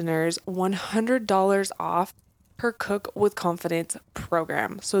Reckoning listeners $100 off her Cook with Confidence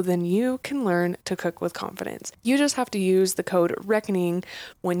program. So then you can learn to cook with confidence. You just have to use the code RECKONING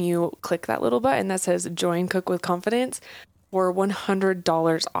when you click that little button that says Join Cook with Confidence for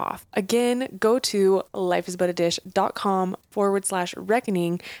 $100 off. Again, go to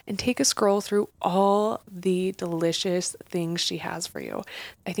lifeisbutadish.com/reckoning and take a scroll through all the delicious things she has for you.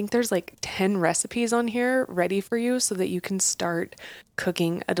 I think there's like 10 recipes on here ready for you so that you can start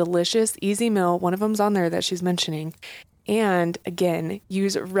cooking a delicious, easy meal. One of them's on there that she's mentioning. And again,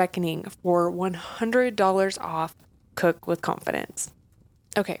 use Reckoning for $100 off Cook with Confidence.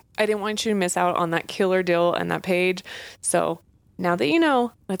 Okay, I didn't want you to miss out on that killer deal and that page. So now that you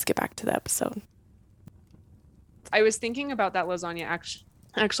know, let's get back to the episode. I was thinking about that lasagna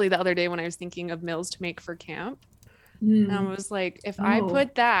actually the other day when I was thinking of meals to make for camp. And I was like, if I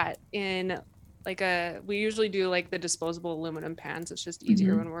put that in like we usually do like the disposable aluminum pans. It's just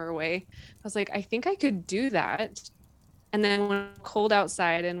easier when we're away. I was like, I think I could do that. And then when it's cold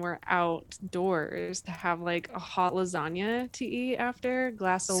outside and we're outdoors, to have like a hot lasagna to eat after, a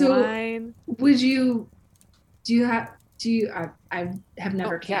glass of wine. Would you, I have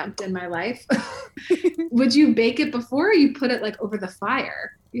never camped in my life. Would you bake it before or you put it like over the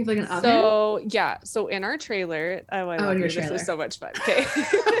fire? You have like an oven? So yeah. So in our trailer, I love this is so much fun. Okay.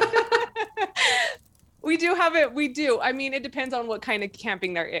 We do have it. We do. I mean, it depends on what kind of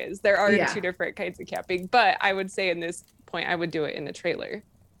camping there is. There are two different kinds of camping, but I would say in this point, I would do it in the trailer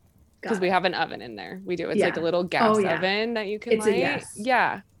because we have an oven in there. We do. It's like a little gas oven that you can light. Yes.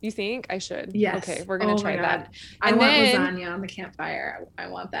 Yeah. You think I should? Yes. Okay. We're going to try that. I want lasagna on the campfire. I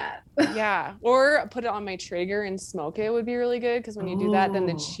want that. Yeah. Or put it on my Traeger and smoke it would be really good. Because when you do that, then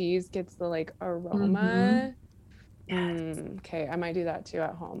the cheese gets the like aroma. Yes. Okay, I might do that too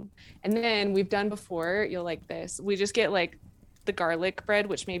at home. And then we've done before, you'll like this. We just get like the garlic bread,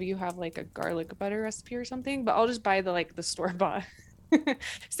 which maybe you have like a garlic butter recipe or something, but I'll just buy the store-bought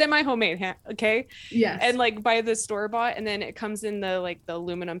semi-homemade, okay? Yes. And like buy the store-bought, and then it comes in the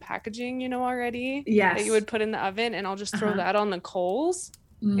aluminum packaging, already. Yes. That you would put in the oven, and I'll just throw that on the coals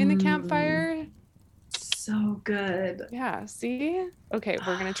in the campfire. So good. Yeah, see? Okay,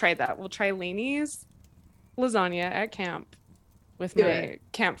 we're gonna try that. We'll try Lainey's lasagna at camp with my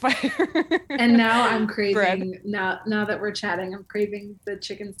campfire. And now I'm craving now that we're chatting, I'm craving the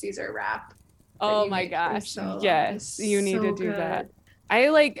chicken Caesar wrap. Oh my gosh. Yes, you need to do that.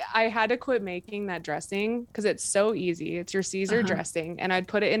 I had to quit making that dressing because it's so easy. It's your Caesar dressing, and I'd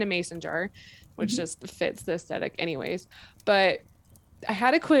put it in a mason jar, which just fits the aesthetic anyways. But I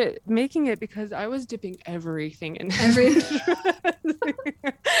had to quit making it because I was dipping everything in. Everything.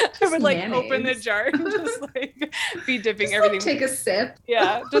 I would open the jar and just be dipping just, everything. Take a sip.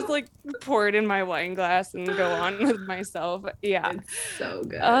 Yeah, just pour it in my wine glass and go on with myself. Yeah, it's so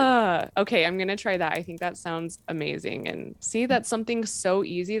good. Okay, I'm gonna try that. I think that sounds amazing. And see, that's something so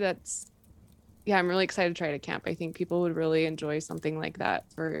easy. I'm really excited to try it at camp. I think people would really enjoy something like that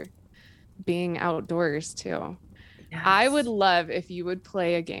for being outdoors too. Yes. I would love if you would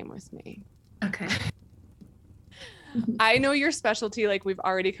play a game with me. Okay. I know your specialty, like we've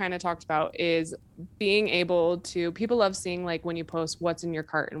already kind of talked about, is being able to, people love seeing when you post what's in your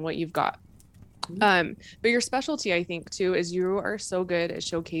cart and what you've got. But your specialty, I think too, is you are so good at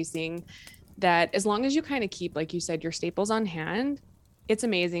showcasing that as long as you kind of keep, like you said, your staples on hand, it's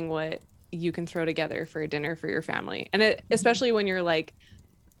amazing what you can throw together for a dinner for your family. And especially when you're like,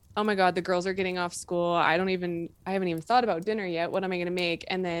 oh my God, the girls are getting off school. I haven't even thought about dinner yet. What am I going to make?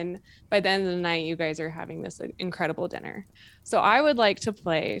 And then by the end of the night, you guys are having this incredible dinner. So I would like to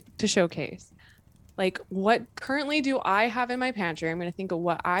play to showcase, what currently do I have in my pantry? I'm going to think of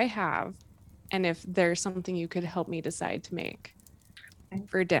what I have. and if there's something you could help me decide to make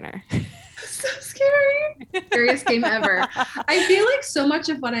for dinner. So scary. Scariest game ever. I feel like so much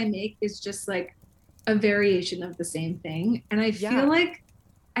of what I make is just like a variation of the same thing. And I feel like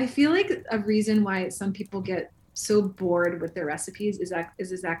a reason why some people get so bored with their recipes is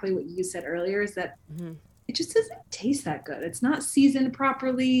exactly what you said earlier, is that it just doesn't taste that good. It's not seasoned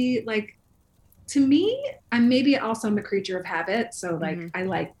properly. Like, to me, I'm a creature of habit. So like I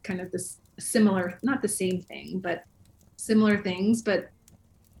like kind of this similar, not the same thing, but similar things. But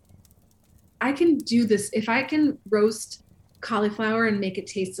I can do this. If I can roast cauliflower and make it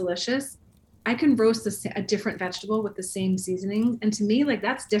taste delicious, I can roast a different vegetable with the same seasoning. And to me, like,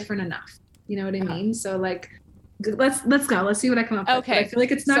 that's different enough. You know what I mean? So like, let's go. Let's see what I come up with. Okay. But I feel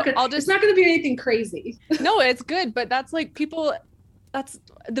like it's not good. It's not going to be anything crazy. No, it's good. But that's like that's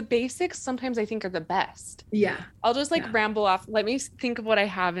the basics sometimes I think are the best. Yeah. I'll just ramble off. Let me think of what I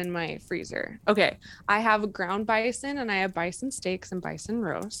have in my freezer. Okay. I have ground bison, and I have bison steaks and bison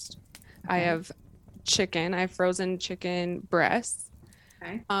roast. Okay. I have chicken. I have frozen chicken breasts.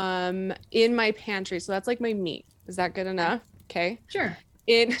 Okay. In my pantry. So that's like my meat. Is that good enough? Okay. Sure.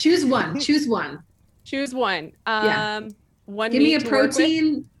 Choose one. Choose one. Choose one. One. Give me a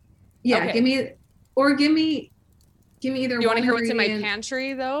protein. Yeah. Okay. Give me either. You want to hear what's in my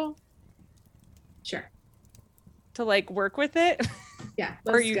pantry though? Sure. To like work with it? Yeah.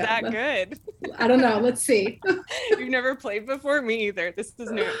 Or are you that good? I don't know. Let's see. You've never played before? Me either. This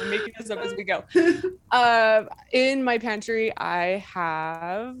is new. I'm making this up as we go. In my pantry, I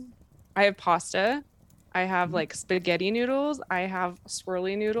have pasta. I have like spaghetti noodles. I have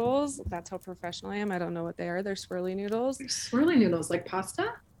swirly noodles. That's how professional I am. I don't know what they are. They're swirly noodles. Swirly noodles, like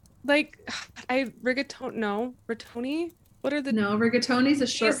pasta? Like rigatoni. What are the? No, rigatoni's a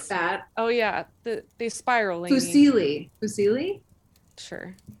short fat. Oh yeah, they spiral. Fusilli.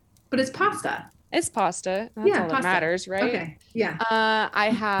 Sure. But it's pasta. It's pasta. That's all that matters, right? Okay. Yeah. I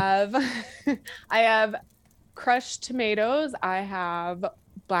have crushed tomatoes. I have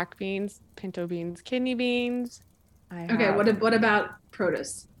black beans, pinto beans, kidney beans. What about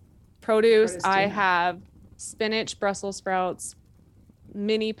produce? I have spinach, Brussels sprouts,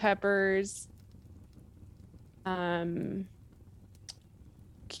 mini peppers,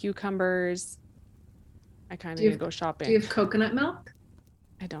 cucumbers. I kind of need to go shopping. Do you have coconut milk?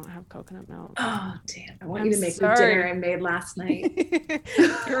 I don't have coconut milk. Oh, damn. I want you to make the dinner I made last night.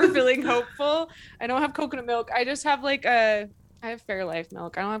 You're feeling hopeful? I don't have coconut milk. I just have I have Fairlife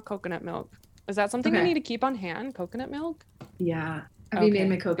milk. I don't have coconut milk. Is that something I need to keep on hand? Coconut milk? Yeah. Have you made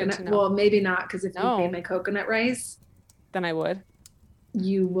my coconut? Well, maybe not, because if you made my coconut rice, then I would.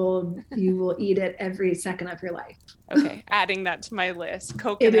 You will eat it every second of your life. Okay, adding that to my list.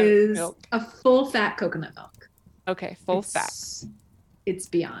 Coconut milk. It is a full fat coconut milk. Okay, full fat. It's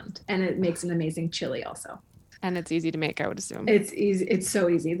beyond, and it makes an amazing chili also. And it's easy to make, I would assume. It's easy. It's so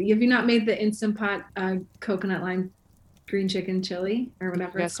easy. Have you not made the Instant Pot coconut lime green chicken chili or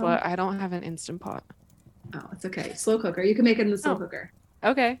whatever? Guess what? I don't have an Instant Pot. Oh, it's okay. Slow cooker. You can make it in the slow cooker.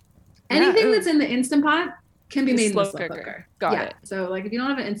 Okay. Anything that's in the Instant Pot can be made in the slow cooker. cooker. Got it. So like if you don't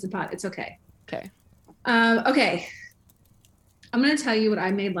have an Instant Pot, it's okay. Okay. Okay. I'm going to tell you what I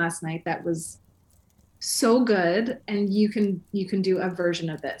made last night that was so good, and you can do a version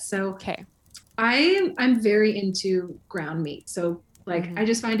of this. So okay. I'm very into ground meat. So like I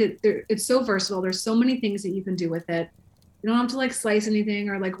just find it's so versatile. There's so many things that you can do with it. You don't have to like slice anything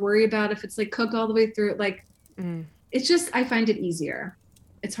or like worry about if it's like cooked all the way through. Like it's just, I find it easier.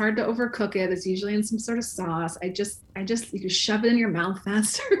 It's hard to overcook it. It's usually in some sort of sauce. I just you can shove it in your mouth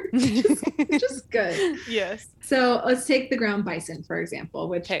faster. just good. Yes. So let's take the ground bison, for example,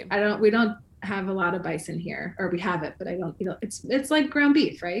 which we don't have a lot of bison here, or we have it, but I don't, it's like ground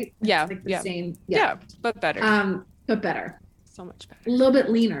beef, right? Yeah. It's like the same. Yeah. But better. But better. So much better. A little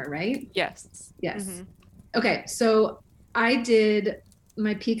bit leaner, right? Yes. Yes. Mm-hmm. Okay. So I did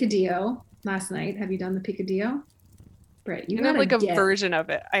my picadillo last night. Have you done the picadillo? Right. You have like a version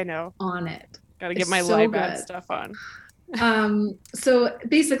of it. I know. On it. Gotta get my live ad stuff on. So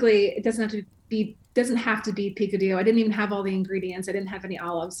basically it doesn't have to be picadillo. I didn't even have all the ingredients. I didn't have any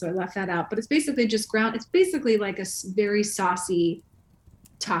olives, so I left that out. But it's basically just ground. It's basically like a very saucy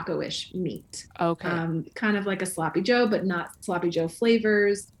taco-ish meat. Okay. Kind of like a sloppy Joe, but not sloppy Joe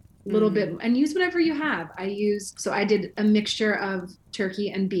flavors. A little bit, and use whatever you have. I did a mixture of turkey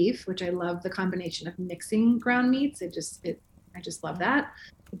and beef, which I love the combination of mixing ground meats. I just love that.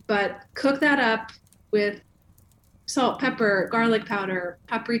 But cook that up with salt, pepper, garlic powder,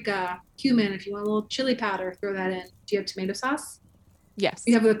 paprika, cumin. If you want a little chili powder, throw that in. Do you have tomato sauce? Yes.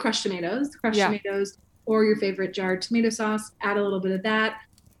 You have the crushed tomatoes, or your favorite jarred tomato sauce. Add a little bit of that.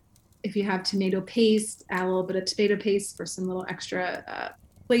 if you have tomato paste, add a little bit of tomato paste for some little extra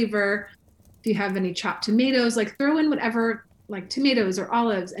flavor. If you have any chopped tomatoes, like throw in whatever, like tomatoes or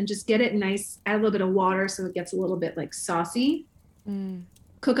olives, and just get it nice. Add a little bit of water so it gets a little bit like saucy.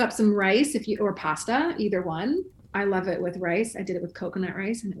 Cook up some rice or pasta, either one. I love it with rice. I did it with coconut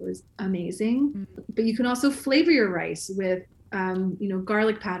rice and it was amazing. But you can also flavor your rice with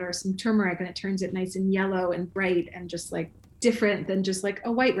garlic powder, some turmeric, and it turns it nice and yellow and bright and just like different than just like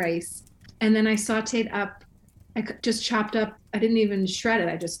a white rice. And then I sauteed up, I just chopped up, I didn't even shred it.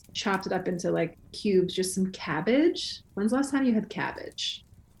 I just chopped it up into like cubes, just some cabbage. When's the last time you had cabbage?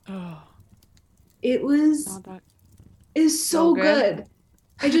 Oh, it is so good.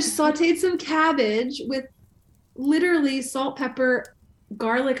 I just sauteed some cabbage with literally salt, pepper,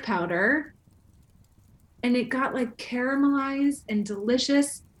 garlic powder, and it got like caramelized and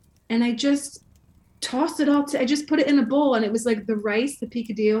delicious. And I just tossed it all I just put it in a bowl, and it was like the rice, the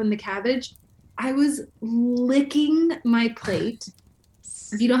picadillo, and the cabbage. I was licking my plate.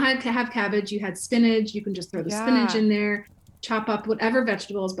 If you don't have cabbage, you had spinach. You can just throw the spinach in there, chop up whatever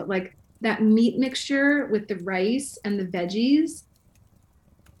vegetables, but like that meat mixture with the rice and the veggies,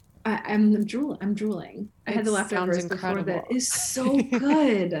 I'm drooling. I had the leftovers before that. It's so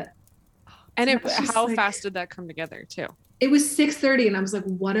good. And how fast did that come together too? It was 6:30 and I was like,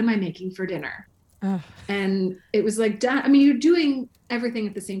 what am I making for dinner? And it was like done. I mean, you're doing everything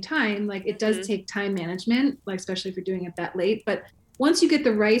at the same time. Like it does take time management, like especially if you're doing it that late. But once you get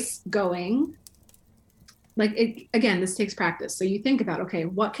the rice going, like this takes practice. So you think about, okay,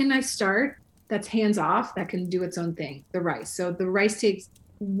 what can I start that's hands off that can do its own thing? The rice. So the rice takes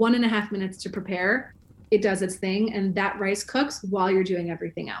 1.5 minutes to prepare. It does its thing, and that rice cooks while you're doing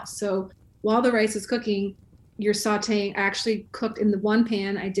everything else. So while the rice is cooking, you're sauteing. I actually cooked in the one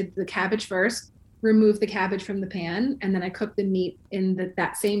pan. I did the cabbage first, removed the cabbage from the pan, and then I cooked the meat in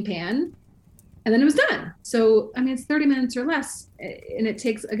that same pan, and then it was done. So, I mean, it's 30 minutes or less, and it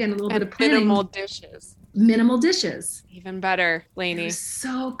takes, again, a little bit of planning. Minimal dishes. Even better, Lainey.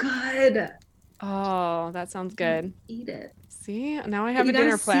 So good. Oh, that sounds good. Eat it. See, now I have a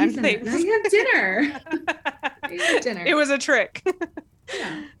dinner plan. Now you have dinner. It was a trick.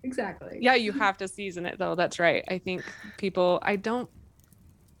 Yeah, exactly. Yeah, you have to season it though. That's right. I think people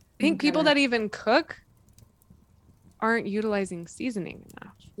that even cook aren't utilizing seasoning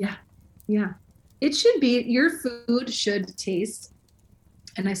enough. Yeah. Yeah. It should be, your food should taste.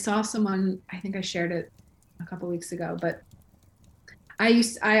 And I saw someone, I think I shared it a couple weeks ago, but I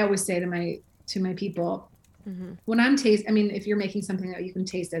always say to my people, when I'm I mean, if you're making something that you can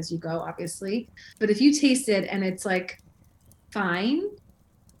taste as you go, obviously, but if you taste it and it's like fine,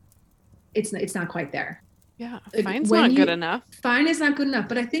 it's not quite there. Yeah, fine's not good enough. Fine is not good enough,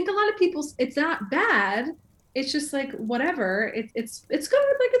 but I think a lot of people, it's not bad. It's just like whatever. It's good,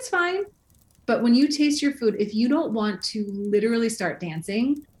 like it's fine. But when you taste your food, if you don't want to literally start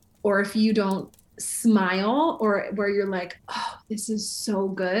dancing, or if you don't smile, or where you're like, oh, this is so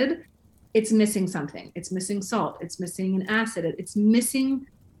good, it's missing something. It's missing salt. It's missing an acid. It's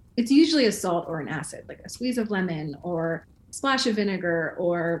usually a salt or an acid, like a squeeze of lemon or a splash of vinegar,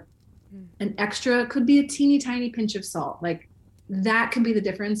 or an extra, could be a teeny tiny pinch of salt. Like that could be the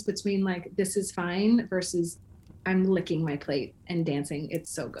difference between like, this is fine versus I'm licking my plate and dancing. It's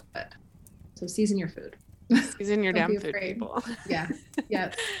so good. So season your food. Season your damn food, people. Yeah.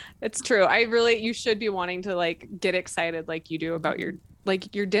 Yeah. It's true. You should be wanting to like get excited like you do about your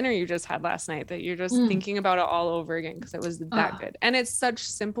dinner you just had last night, that you're just thinking about it all over again because it was that good. And it's such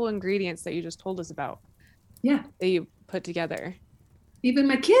simple ingredients that you just told us about. Yeah. That you put together. Even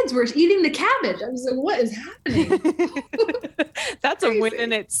my kids were eating the cabbage. I was like, what is happening? That's a win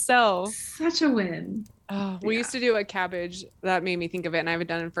in itself. Such a win. Oh, we used to do a cabbage. That made me think of it, and I haven't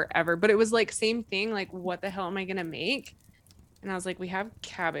done it forever. But it was like same thing. Like, what the hell am I gonna make? And I was like, we have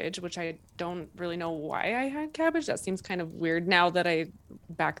cabbage, which I don't really know why I had cabbage. That seems kind of weird now that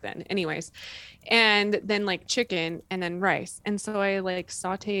back then. Anyways, and then like chicken and then rice. And so I like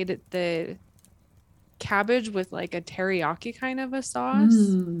sauteed the cabbage with like a teriyaki kind of a sauce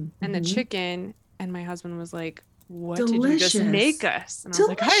and the chicken. And my husband was like, what did you just make us? And I was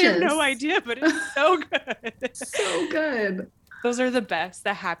like, I have no idea, but it's so good. So good. Those are the best,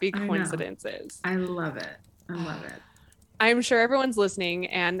 the happy coincidences. I love it. I love it. I'm sure everyone's listening,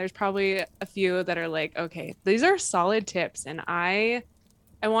 and there's probably a few that are like, okay, these are solid tips, and I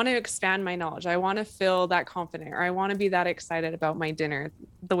want to expand my knowledge. I want to feel that confident, or I want to be that excited about my dinner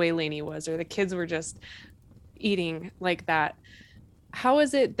the way Lainey was, or the kids were just eating like that. How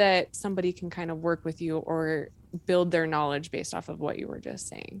is it that somebody can kind of work with you or build their knowledge based off of what you were just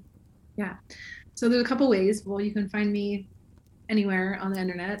saying? Yeah. So there's a couple ways. Well, you can find me anywhere on the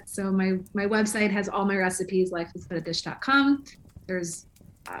internet. So my website has all my recipes, lifeisbutadish.com. There's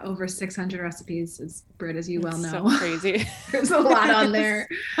over 600 recipes, as Britt, as you well know. So crazy. There's a lot on there.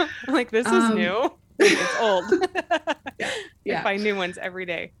 Like, this is new. Like, it's old. Yeah. I find new ones every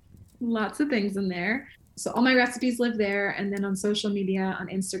day. Lots of things in there. So all my recipes live there. And then on social media, on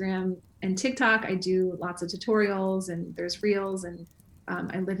Instagram and TikTok, I do lots of tutorials, and there's reels, and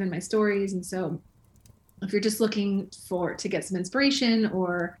I live in my stories. And so if you're just looking to get some inspiration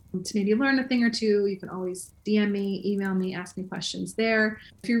or to maybe learn a thing or two, you can always DM me, email me, ask me questions there.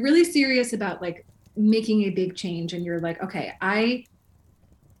 If you're really serious about like making a big change and you're like, okay, I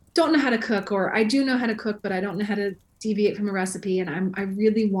don't know how to cook, or I do know how to cook, but I don't know how to deviate from a recipe, and I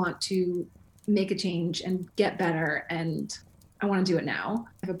really want to make a change and get better, and I want to do it now.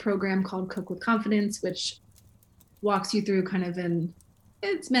 I have a program called Cook with Confidence, which walks you through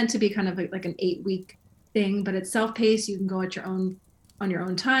it's meant to be kind of like an 8-week thing, but it's self-paced. You can go on your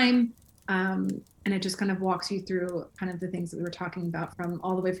own time. And it just kind of walks you through kind of the things that we were talking about, from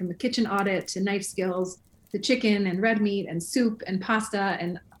all the way from the kitchen audit to knife skills, to chicken and red meat and soup and pasta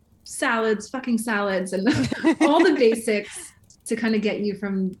and fucking salads and all the basics to kind of get you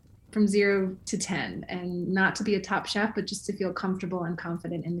from 0 to 10, and not to be a top chef, but just to feel comfortable and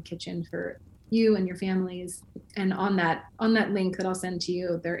confident in the kitchen for you and your families. And on that link that I'll send to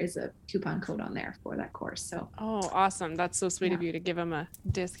you, there is a coupon code on there for that course. So awesome. That's so sweet of you to give them a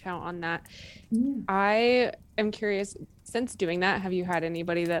discount on that. Yeah. I am curious, since doing that, have you had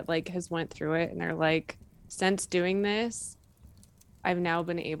anybody that like has went through it and they're like, since doing this, I've now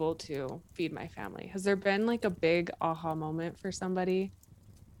been able to feed my family? Has there been like a big aha moment for somebody?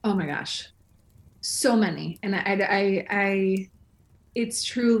 Oh my gosh, so many. And I it's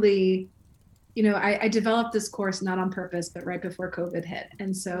truly, I developed this course not on purpose, but right before COVID hit.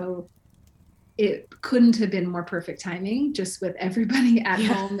 And so it couldn't have been more perfect timing, just with everybody at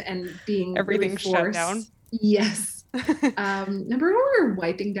home and being everything really shut down. Yes. Remember when we were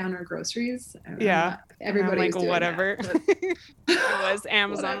wiping down our groceries? Everybody was doing whatever. That, it was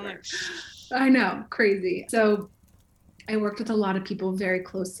Amazon. Like, I know, crazy. So I worked with a lot of people very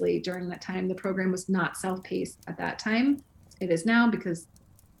closely during that time. The program was not self-paced at that time. It is now, because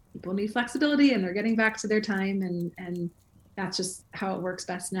people need flexibility and they're getting back to their time, and that's just how it works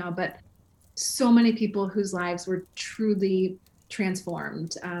best now. But so many people whose lives were truly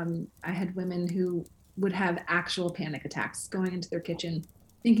transformed. I had women who would have actual panic attacks going into their kitchen,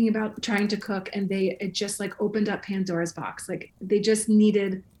 thinking about trying to cook, and it just like opened up Pandora's box. Like they just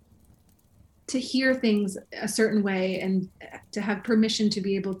needed to hear things a certain way and to have permission to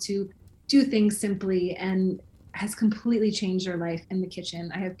be able to do things simply, and has completely changed their life in the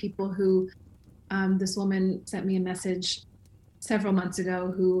kitchen. I have people who, this woman sent me a message several months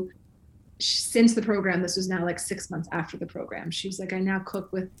ago who, since the program, this was now like 6 months after the program, she was like, I now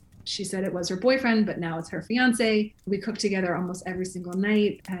cook with, she said it was her boyfriend, but now it's her fiance. We cook together almost every single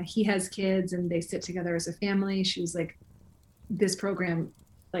night. He has kids and they sit together as a family. She was like, this program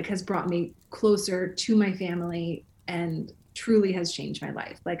like has brought me closer to my family and truly has changed my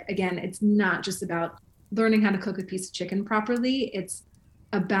life. Like, again, it's not just about learning how to cook a piece of chicken properly. It's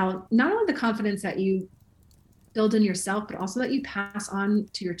about not only the confidence that you build in yourself, but also that you pass on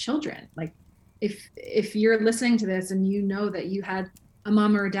to your children. Like if you're listening to this and you know that you had a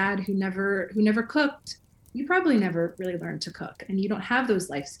mom or a dad who never cooked, you probably never really learned to cook, and you don't have those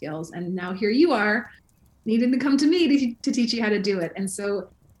life skills. And now here you are needing to come to me to teach you how to do it. And so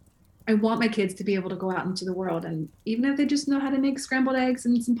I want my kids to be able to go out into the world, and even if they just know how to make scrambled eggs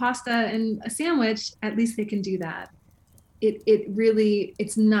and some pasta and a sandwich, at least they can do that.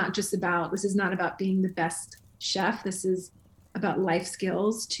 It's not just about, this is not about being the best chef. This is about life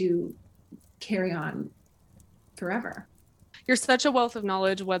skills to carry on forever. You're such a wealth of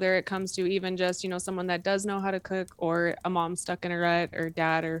knowledge, whether it comes to even just, someone that does know how to cook, or a mom stuck in a rut, or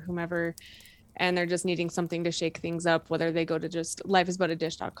dad, or whomever, and they're just needing something to shake things up, whether they go to just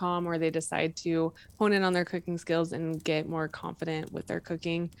lifeisbutadish.com or they decide to hone in on their cooking skills and get more confident with their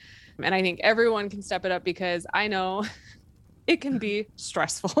cooking. And I think everyone can step it up, because I know it can be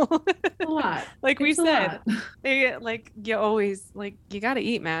stressful. A lot. Like we said, you got to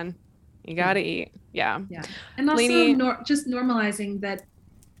eat, man. You got to eat. Yeah. Yeah. And also just normalizing that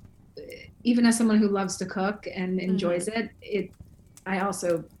even as someone who loves to cook and enjoys it, I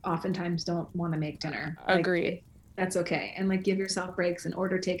also oftentimes don't want to make dinner. Agreed. That's okay. And like, give yourself breaks and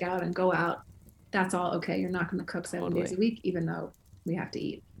order takeout and go out. That's all okay. You're not going to cook 7 days a week, even though we have to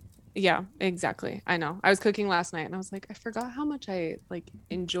eat. Yeah, exactly. I know. I was cooking last night and I was like, I forgot how much I like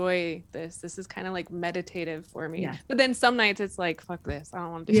enjoy this. This is kind of like meditative for me. Yeah. But then some nights it's like, fuck this. I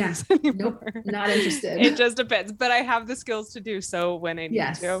don't want to do this anymore. Nope, not interested. It just depends. But I have the skills to do so when I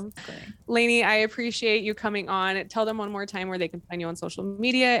need to. Lainey, I appreciate you coming on. Tell them one more time where they can find you on social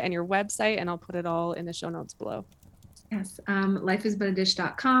media and your website, and I'll put it all in the show notes below. Yes.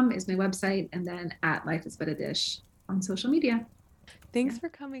 Lifeisbutadish.com is my website, and then at lifeisbutadish on social media. Thanks for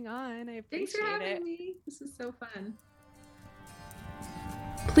coming on. I appreciate it. Thanks for having me. This is so fun.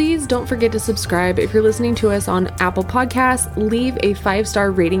 Please don't forget to subscribe. If you're listening to us on Apple Podcasts, leave a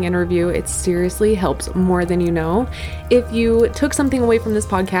 5-star rating and review. It seriously helps more than you know. If you took something away from this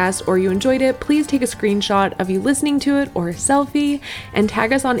podcast or you enjoyed it, please take a screenshot of you listening to it or a selfie and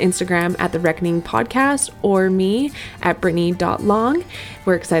tag us on Instagram at The Reckoning Podcast or me at Brittany.long.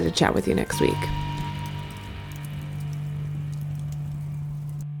 We're excited to chat with you next week.